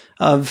output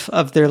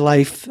of their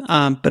life?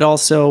 But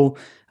also,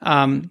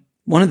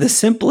 one of the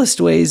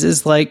simplest ways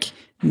is like,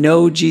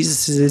 know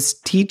Jesus's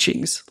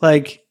teachings.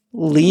 Like,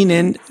 lean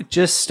in,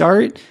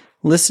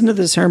 listen to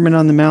the Sermon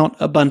on the Mount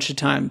a bunch of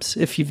times.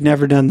 If you've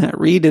never done that,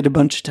 read it a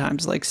bunch of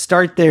times. Like,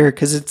 start there,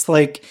 because it's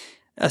like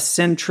a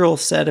central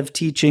set of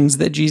teachings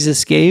that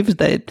Jesus gave,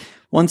 that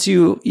once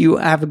you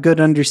have a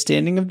good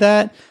understanding of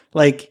that,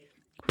 like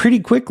pretty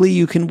quickly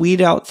you can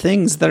weed out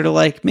things that are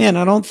like, man,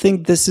 I don't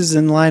think this is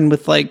in line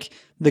with like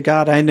the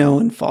God I know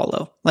and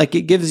follow. Like,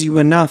 it gives you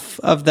enough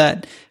of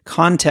that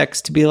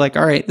context to be like,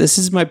 all right, this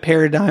is my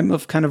paradigm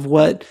of kind of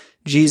what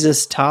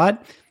Jesus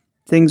taught,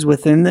 things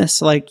within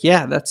this, like,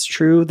 yeah, that's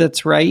true,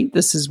 that's right,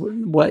 this is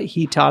what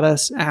he taught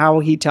us, how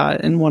he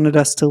taught and wanted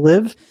us to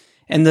live.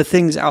 And the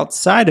things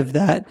outside of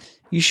that,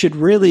 you should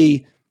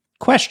really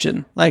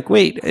question, like,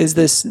 wait, is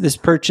this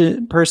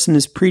person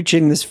is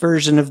preaching this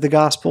version of the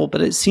gospel,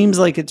 but it seems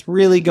like it's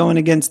really going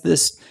against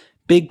this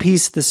big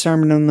piece of the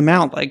Sermon on the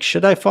Mount. Like,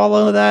 should I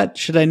follow that?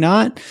 Should I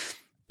not?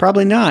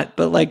 Probably not.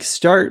 But like,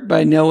 start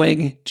by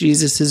knowing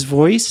Jesus's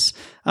voice,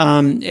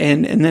 and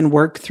then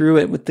work through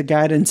it with the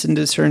guidance and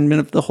discernment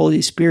of the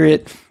Holy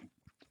Spirit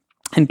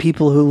and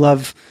people who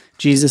love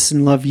Jesus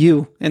and love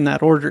you in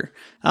that order.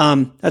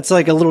 That's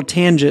like a little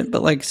tangent,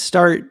 but like,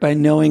 start by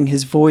knowing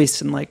his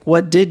voice and like,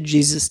 what did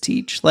Jesus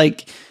teach?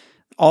 Like,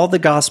 all the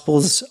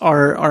gospels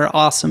are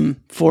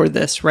awesome for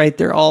this, right?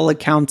 They're all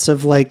accounts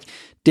of like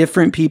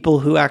different people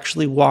who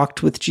actually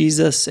walked with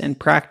Jesus and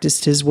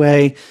practiced his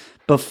way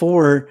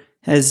before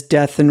his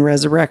death and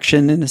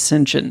resurrection and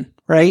ascension,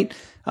 right?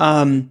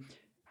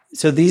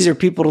 So these are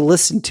people to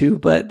listen to,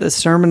 but the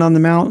Sermon on the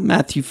Mount,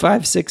 Matthew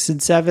 5, 6,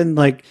 and 7,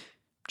 like,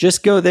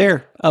 just go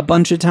there a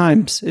bunch of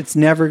times. It's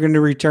never going to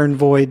return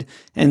void,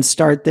 and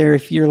start there.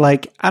 If you're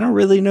like, I don't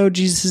really know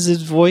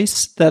Jesus's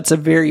voice, that's a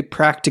very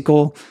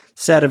practical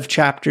set of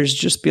chapters.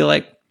 Just be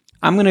like,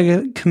 I'm going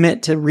to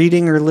commit to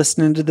reading or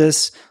listening to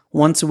this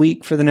once a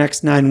week for the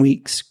next 9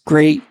 weeks.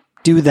 Great.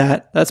 Do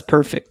that. That's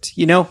perfect.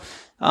 You know?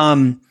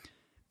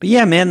 But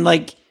yeah, man,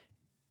 like,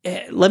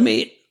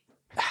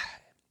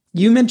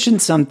 you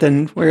mentioned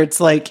something where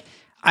it's like,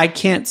 I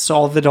can't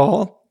solve it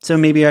all, so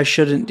maybe I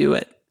shouldn't do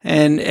it.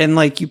 And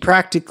like you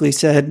practically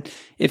said,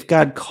 if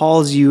God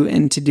calls you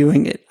into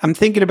doing it. I'm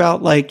thinking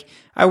about, like,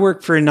 I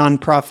work for a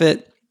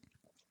nonprofit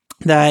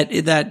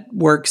that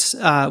works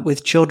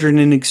with children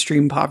in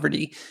extreme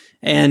poverty.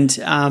 And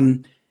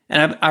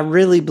I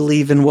really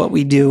believe in what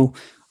we do.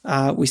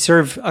 We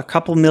serve a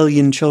couple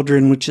million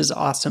children, which is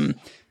awesome.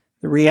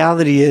 The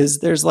reality is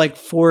there's like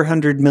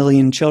 400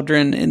 million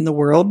children in the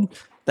world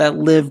that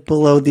live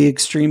below the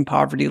extreme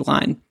poverty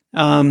line.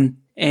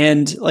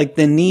 And like,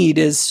 the need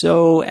is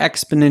so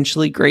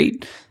exponentially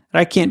great that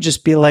I can't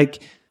just be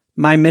like,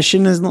 my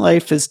mission in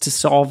life is to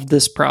solve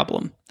this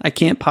problem. I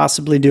can't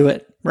possibly do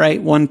it,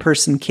 right? One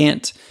person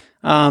can't.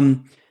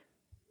 And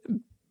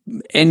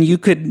you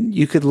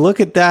could look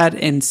at that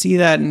and see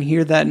that and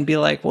hear that and be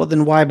like, well,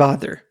 then why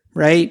bother,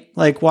 right?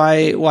 Like,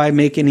 why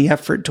make any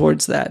effort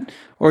towards that?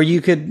 Or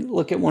you could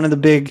look at one of the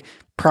big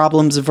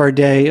problems of our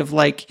day of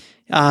like,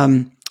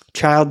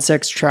 child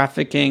sex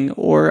trafficking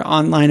or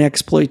online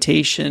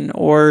exploitation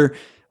or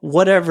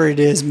whatever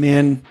it is,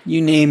 man,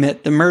 you name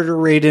it, the murder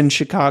rate in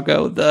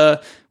Chicago, the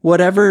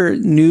whatever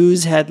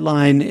news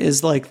headline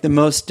is like the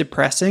most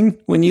depressing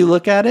when you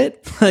look at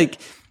it. Like,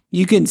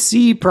 you can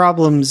see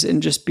problems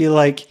and just be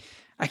like,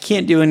 I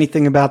can't do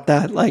anything about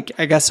that. Like,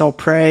 I guess I'll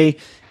pray,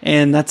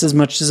 and that's as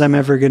much as I'm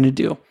ever going to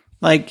do.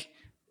 Like,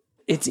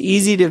 it's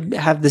easy to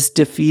have this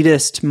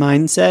defeatist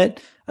mindset,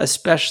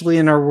 especially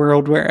in our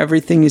world where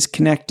everything is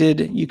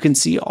connected. You can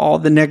see all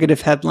the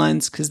negative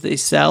headlines because they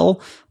sell.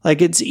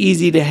 Like, it's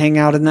easy to hang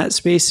out in that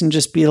space and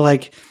just be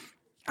like,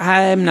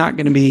 I'm not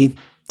going to be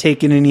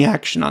taking any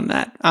action on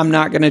that. I'm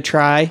not going to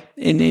try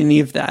in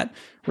any of that,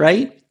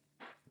 right?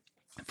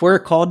 If we're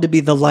called to be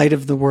the light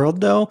of the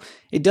world, though,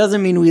 it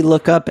doesn't mean we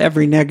look up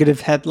every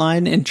negative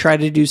headline and try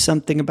to do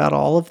something about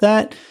all of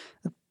that.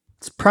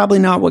 It's probably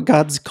not what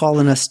God's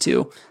calling us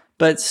to.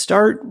 But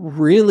start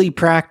really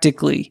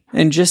practically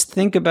and just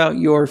think about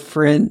your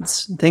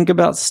friends. Think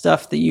about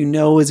stuff that you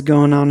know is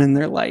going on in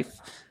their life,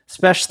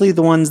 especially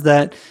the ones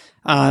that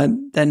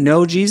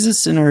know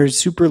Jesus and are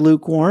super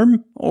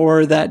lukewarm,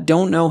 or that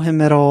don't know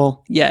him at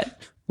all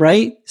yet,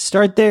 right?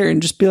 Start there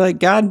and just be like,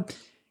 God,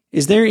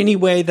 is there any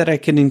way that I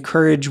can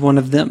encourage one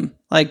of them?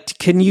 Like,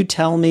 can you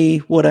tell me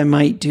what I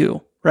might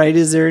do, right?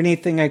 Is there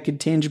anything I could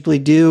tangibly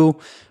do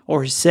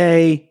or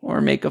say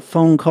or make a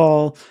phone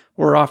call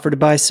or offer to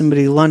buy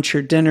somebody lunch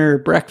or dinner or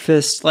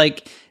breakfast?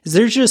 Like, is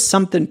there just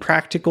something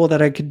practical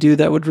that I could do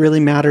that would really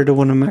matter to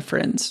one of my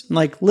friends?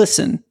 Like,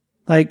 listen,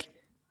 like,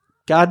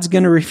 God's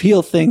going to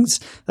reveal things.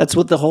 That's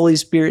what the Holy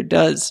Spirit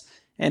does.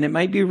 And it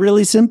might be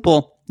really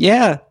simple.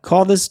 Yeah,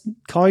 call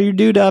your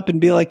dude up and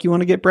be like, you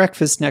want to get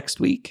breakfast next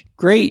week?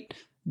 Great.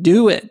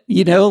 Do it,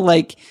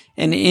 like,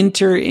 and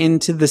enter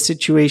into the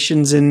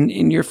situations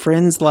in your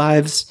friends'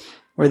 lives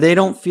where they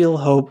don't feel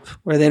hope,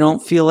 where they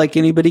don't feel like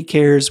anybody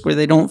cares, where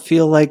they don't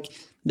feel like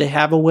they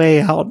have a way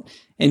out,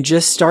 and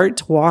just start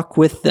to walk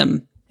with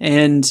them.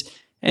 And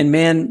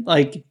man,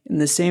 like, in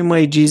the same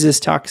way Jesus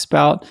talks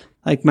about,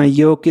 like, my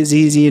yoke is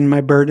easy and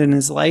my burden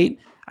is light,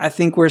 I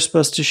think we're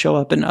supposed to show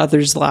up in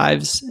others'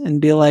 lives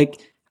and be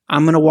like,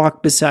 I'm going to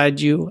walk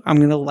beside you. I'm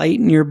going to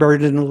lighten your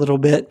burden a little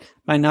bit.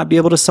 Might not be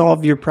able to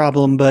solve your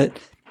problem, but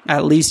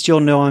at least you'll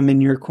know I'm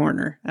in your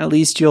corner. At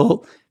least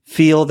you'll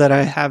feel that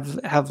I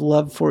have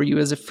love for you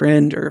as a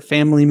friend or a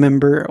family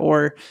member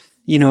or,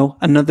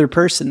 another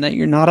person, that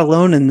you're not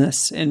alone in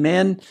this. And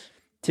man,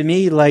 to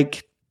me,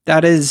 like,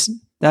 that is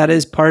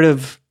part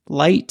of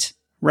light,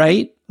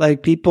 right?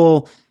 Like,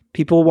 people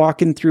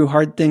walking through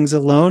hard things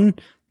alone,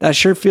 that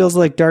sure feels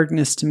like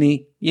darkness to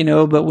me,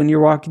 but when you're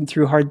walking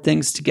through hard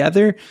things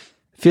together, it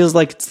feels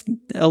like it's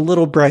a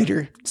little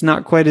brighter. It's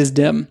not quite as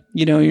dim.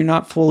 You're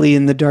not fully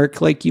in the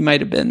dark like you might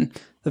have been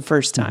the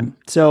first time.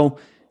 So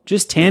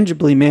just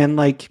tangibly, man,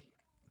 like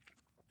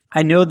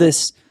I know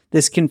this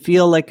can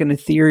feel like an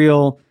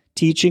ethereal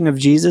teaching of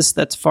Jesus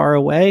that's far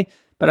away,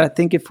 but I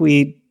think if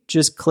we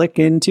just click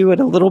into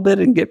it a little bit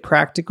and get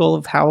practical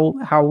of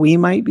how we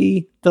might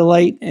be the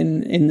light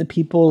in the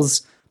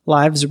people's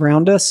lives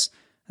around us,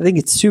 I think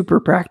it's super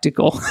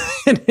practical.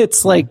 And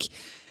it's like,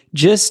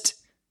 just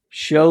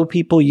show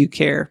people you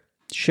care,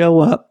 show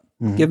up,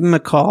 give them a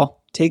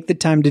call, take the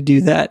time to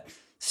do that.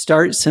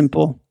 Start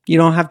simple. You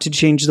don't have to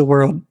change the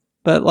world,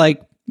 but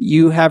like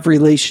you have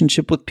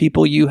relationship with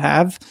people you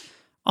have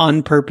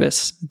on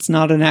purpose. It's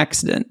not an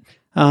accident.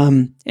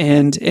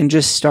 And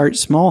just start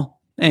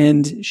small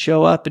and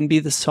show up and be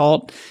the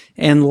salt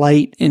and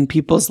light in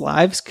people's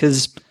lives.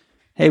 'Cause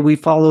hey, we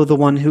follow the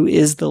one who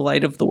is the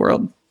light of the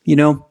world,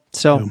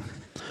 So, yeah.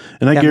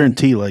 And I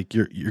guarantee like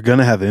you're going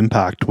to have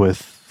impact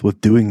with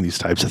doing these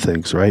types of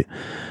things, right?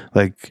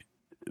 Like,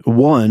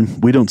 one,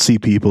 we don't see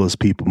people as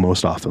people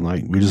most often.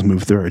 Like, we just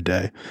move through our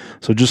day.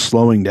 So just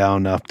slowing down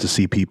enough to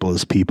see people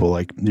as people,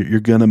 like you're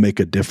going to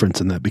make a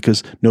difference in that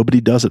because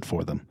nobody does it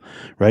for them,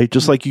 right?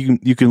 Just like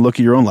you can look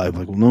at your own life,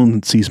 like, well, no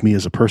one sees me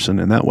as a person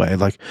in that way.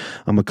 Like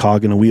I'm a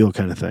cog in a wheel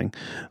kind of thing.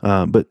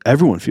 But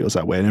everyone feels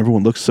that way and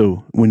everyone looks.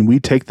 So when we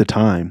take the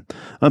time,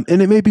 and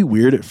it may be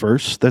weird at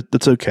first,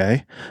 that's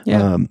okay.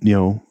 Yeah.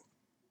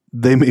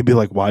 They may be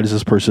like, why does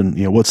this person,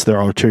 what's their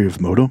ulterior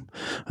motive?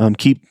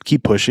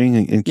 Keep pushing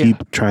and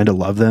keep trying to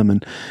love them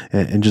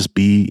and just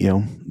be,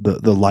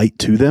 the light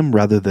to them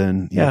rather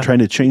than trying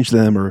to change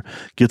them or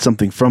get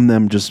something from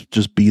them.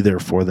 Just be there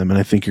for them. And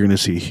I think you're going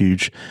to see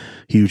a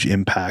huge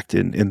impact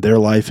in their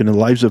life and in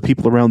the lives of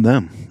people around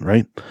them,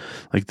 right?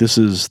 Like this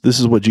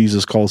is what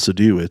Jesus calls to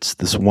do. It's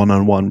this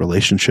one-on-one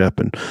relationship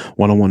and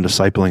one-on-one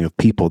discipling of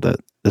people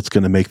that's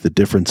going to make the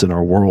difference in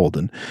our world.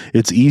 And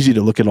it's easy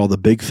to look at all the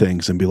big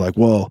things and be like,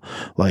 well,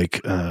 like,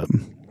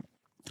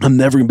 I'm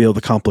never going to be able to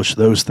accomplish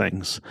those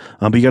things.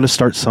 But you got to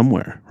start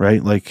somewhere,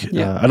 right? Like,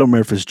 I don't remember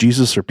if it's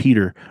Jesus or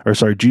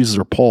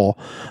Paul.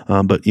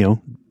 But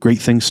great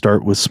things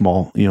start with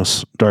small,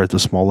 start at the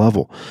small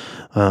level.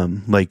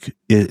 Like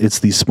it's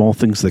these small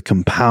things that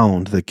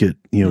compound that get,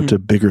 to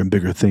bigger and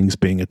bigger things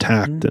being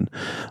attacked. And,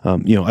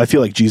 I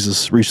feel like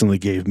Jesus recently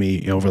gave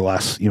me over the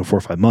last, 4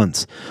 or 5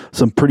 months,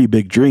 some pretty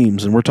big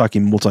dreams, and we're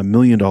talking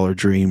multi-million-dollar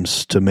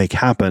dreams to make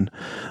happen.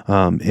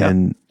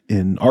 And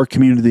in our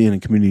community and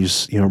in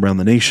communities, around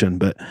the nation.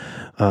 But,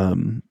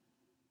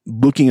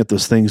 looking at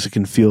those things, it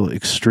can feel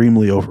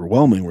extremely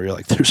overwhelming where you're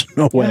like, there's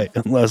no way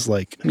unless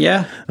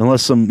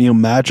some,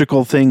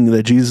 magical thing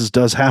that Jesus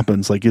does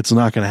happens, like it's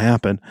not going to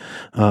happen.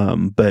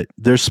 But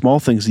there's small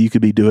things that you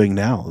could be doing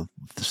now,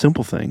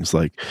 simple things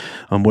like,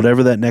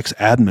 whatever that next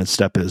admin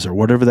step is, or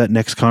whatever that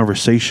next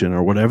conversation,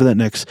 or whatever that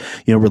next,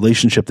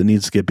 relationship that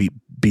needs to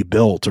be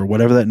built, or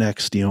whatever that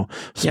next,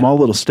 small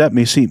little step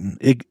may seem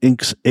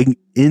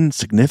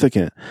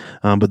insignificant.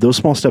 But those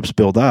small steps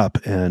build up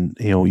and,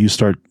 you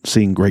start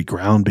seeing great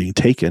ground being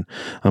taken,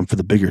 for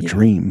the bigger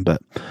dream.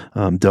 But,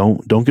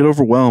 don't get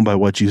overwhelmed by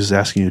what Jesus is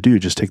asking you to do.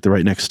 Just take the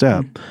right next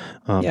step.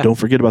 Don't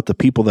forget about the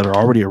people that are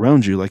already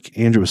around you, like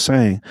Andrew was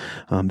saying,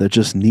 that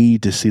just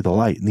need to see the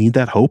light, need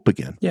that hope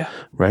again. Yeah.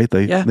 Right.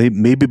 They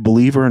may be a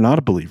believer or not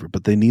a believer,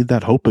 but they need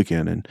that hope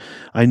again. And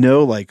I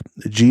know like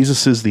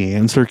Jesus is the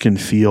answer can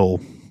feel,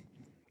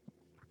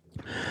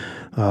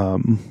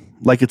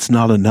 like it's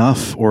not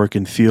enough, or it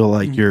can feel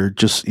like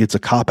it's a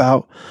cop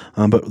out.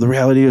 But the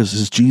reality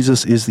is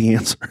Jesus is the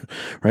answer,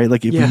 right?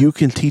 Like if you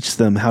can teach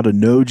them how to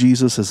know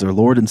Jesus as their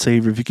Lord and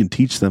Savior, if you can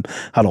teach them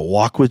how to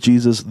walk with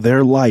Jesus,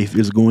 their life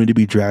is going to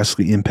be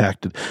drastically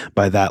impacted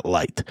by that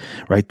light,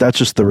 right? That's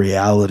just the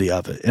reality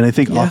of it. And I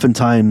think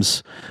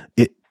oftentimes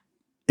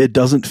it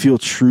doesn't feel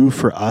true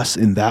for us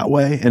in that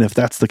way. And if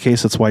that's the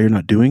case, that's why you're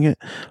not doing it.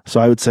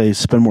 So I would say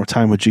spend more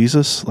time with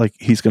Jesus. Like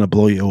he's going to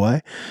blow you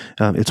away.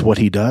 It's what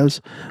he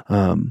does.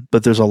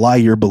 But there's a lie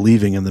you're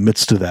believing in the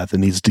midst of that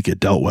needs to get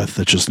dealt with.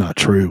 That's just not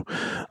true.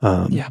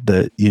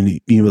 That you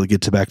need to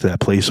get back to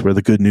that place where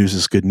the good news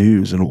is good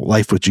news and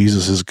life with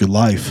Jesus is good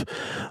life,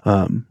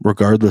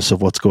 regardless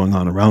of what's going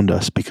on around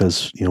us,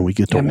 because, we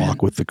get to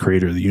walk with the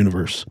creator of the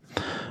universe.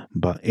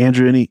 But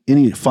Andrew,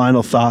 any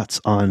final thoughts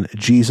on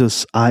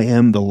Jesus? I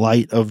am the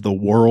light of the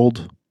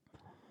world.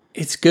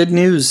 It's good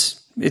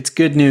news. It's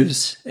good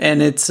news.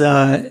 And it's,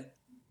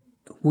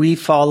 we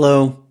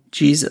follow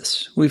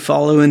Jesus. We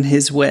follow in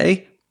his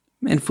way.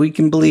 And if we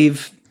can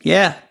believe,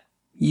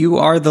 you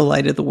are the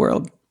light of the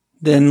world,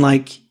 then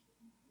like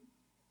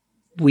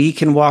we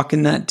can walk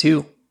in that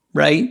too.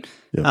 Right.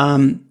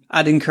 Yeah.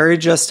 I'd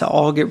encourage us to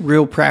all get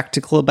real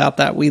practical about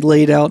that. We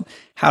laid out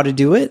how to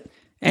do it.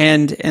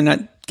 And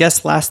I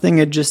guess last thing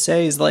I'd just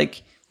say is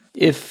like,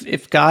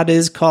 if God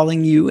is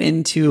calling you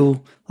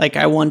into like,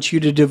 I want you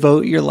to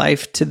devote your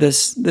life to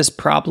this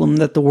problem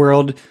that the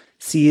world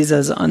sees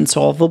as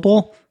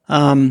unsolvable,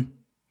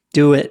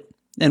 do it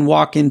and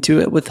walk into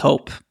it with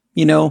hope.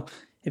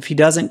 If he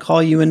doesn't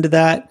call you into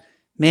that,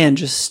 man,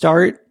 just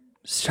start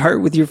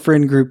with your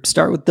friend group,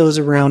 start with those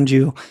around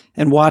you,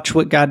 and watch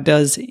what God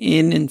does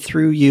in and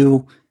through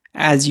you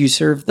as you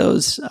serve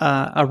those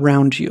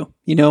around you.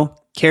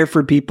 Care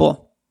for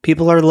people.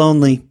 People are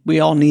lonely. We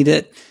all need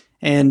it.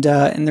 And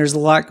there's a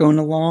lot going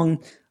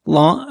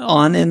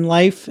on in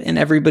life, and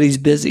everybody's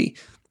busy.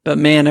 But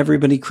man,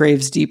 everybody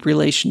craves deep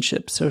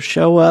relationships. So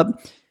show up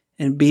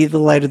and be the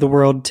light of the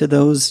world to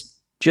those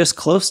just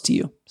close to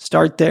you.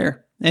 Start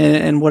there.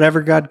 And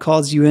whatever God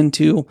calls you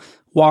into,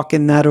 walk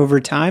in that over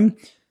time.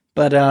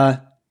 But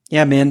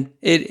yeah, man,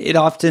 it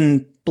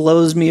often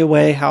blows me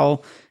away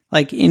how,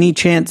 like,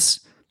 anytime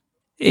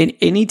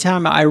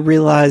I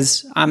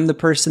realize I'm the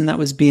person that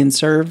was being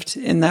served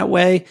in that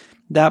way,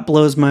 that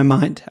blows my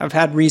mind. I've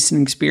had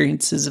recent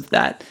experiences of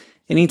that.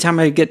 Anytime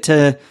I get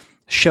to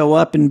show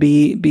up and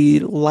be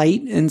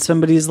light in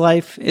somebody's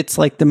life, it's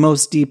like the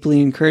most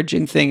deeply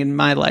encouraging thing in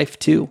my life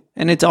too.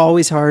 And it's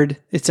always hard.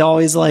 It's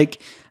always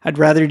like, I'd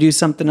rather do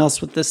something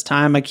else with this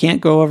time. I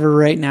can't go over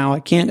right now. I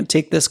can't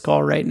take this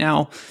call right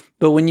now.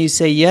 But when you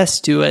say yes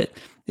to it,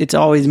 it's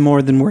always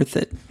more than worth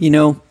it,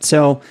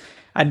 So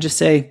I'd just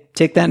say,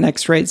 take that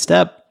next right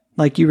step,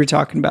 like you were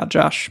talking about,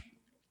 Josh.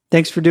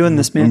 Thanks for doing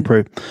this, man.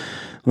 Let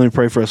me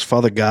pray for us.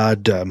 Father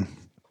God,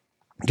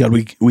 God,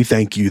 we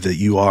thank you that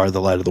you are the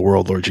light of the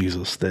world, Lord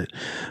Jesus, that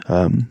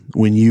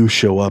when you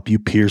show up, you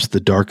pierce the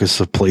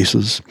darkest of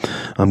places.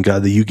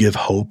 God, that you give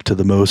hope to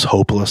the most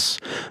hopeless.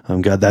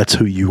 God, that's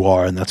who you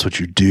are, and that's what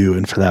you do.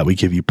 And for that, we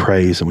give you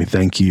praise, and we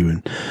thank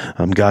you.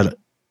 And God,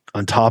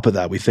 on top of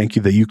that, we thank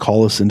you that you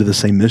call us into the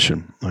same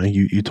mission. Right?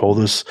 You told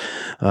us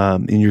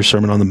in your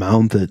Sermon on the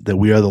Mount that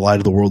we are the light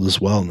of the world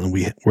as well, and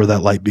we're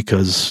that light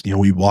because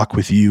we walk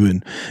with you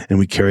and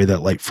we carry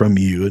that light from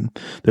you. And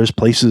there's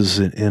places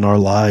in our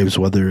lives,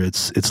 whether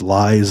it's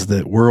lies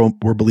that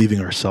we're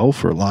believing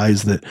ourselves, or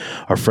lies that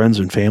our friends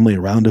and family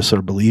around us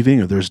are believing,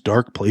 or there's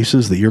dark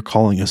places that you're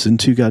calling us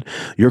into. God,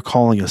 you're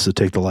calling us to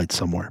take the light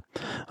somewhere.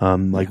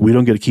 Like, we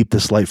don't get to keep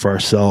this light for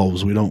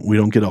ourselves. We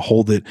don't get to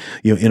hold it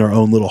in our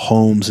own little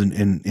homes and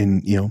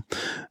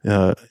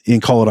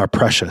call it our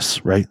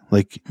precious, right?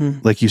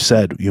 Like you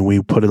said,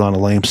 we put it on a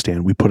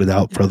lampstand, we put it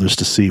out for others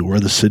to see. We're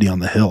the city on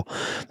the hill.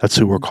 That's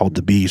who we're called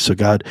to be. So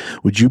God,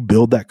 would you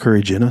build that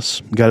courage in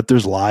us? God, if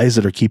there's lies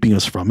that are keeping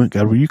us from it,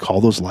 God, will you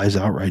call those lies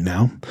out right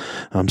now?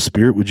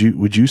 Spirit, would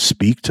you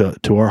speak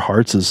to our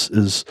hearts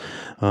as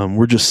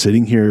we're just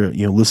sitting here,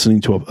 listening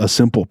to a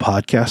simple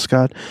podcast,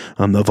 God,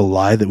 of a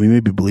lie that we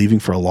may be believing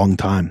for a long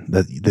time,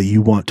 that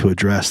you want to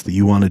address, that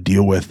you want to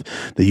deal with,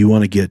 that you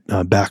want to get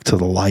back to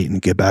the light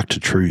and get back to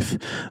truth.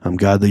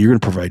 God, that you're going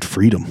to provide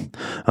freedom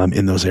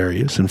in those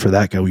areas. And for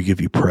that, God, we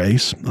give you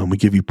praise. We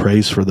give you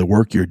praise for the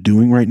work you're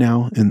doing right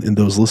now in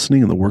those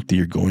listening, and the work that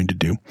you're going to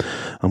do.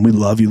 We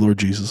love you, Lord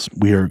Jesus.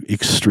 We are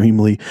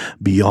extremely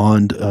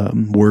beyond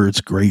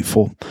words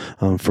grateful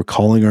for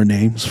calling our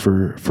names,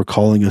 for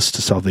calling us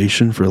to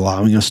salvation, for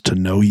allowing us to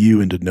know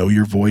you and to know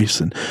your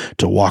voice and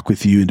to walk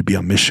with you and to be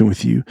on mission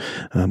with you.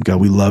 God,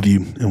 we love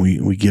you, and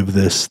we give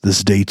this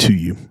day to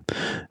you.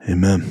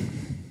 Amen.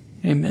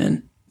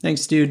 Amen.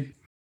 Thanks, dude.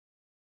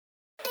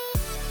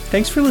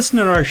 Thanks for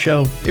listening to our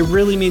show. It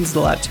really means a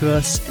lot to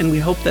us, and we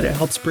hope that it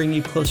helps bring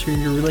you closer to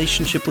your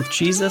relationship with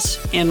Jesus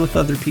and with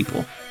other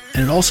people.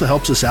 And it also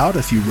helps us out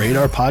if you rate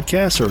our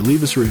podcast or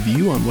leave us a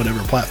review on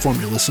whatever platform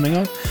you're listening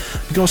on.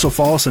 You can also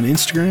follow us on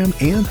Instagram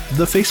and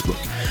the Facebook.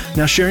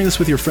 Now, sharing this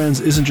with your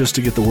friends isn't just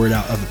to get the word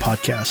out of the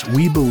podcast.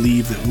 We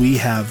believe that we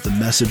have the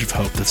message of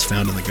hope that's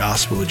found in the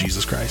gospel of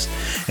Jesus Christ.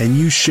 And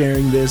you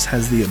sharing this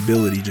has the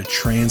ability to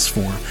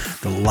transform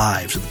the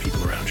lives of the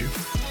people around you.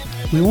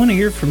 We want to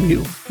hear from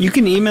you. You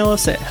can email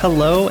us at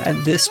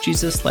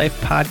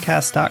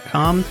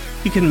hello@thisjesuslifepodcast.com.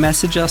 You can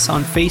message us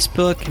on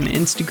Facebook and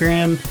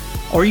Instagram,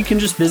 or you can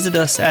just visit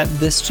us at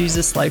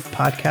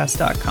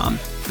thisjesuslifepodcast.com.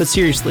 But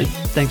seriously,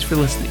 thanks for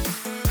listening.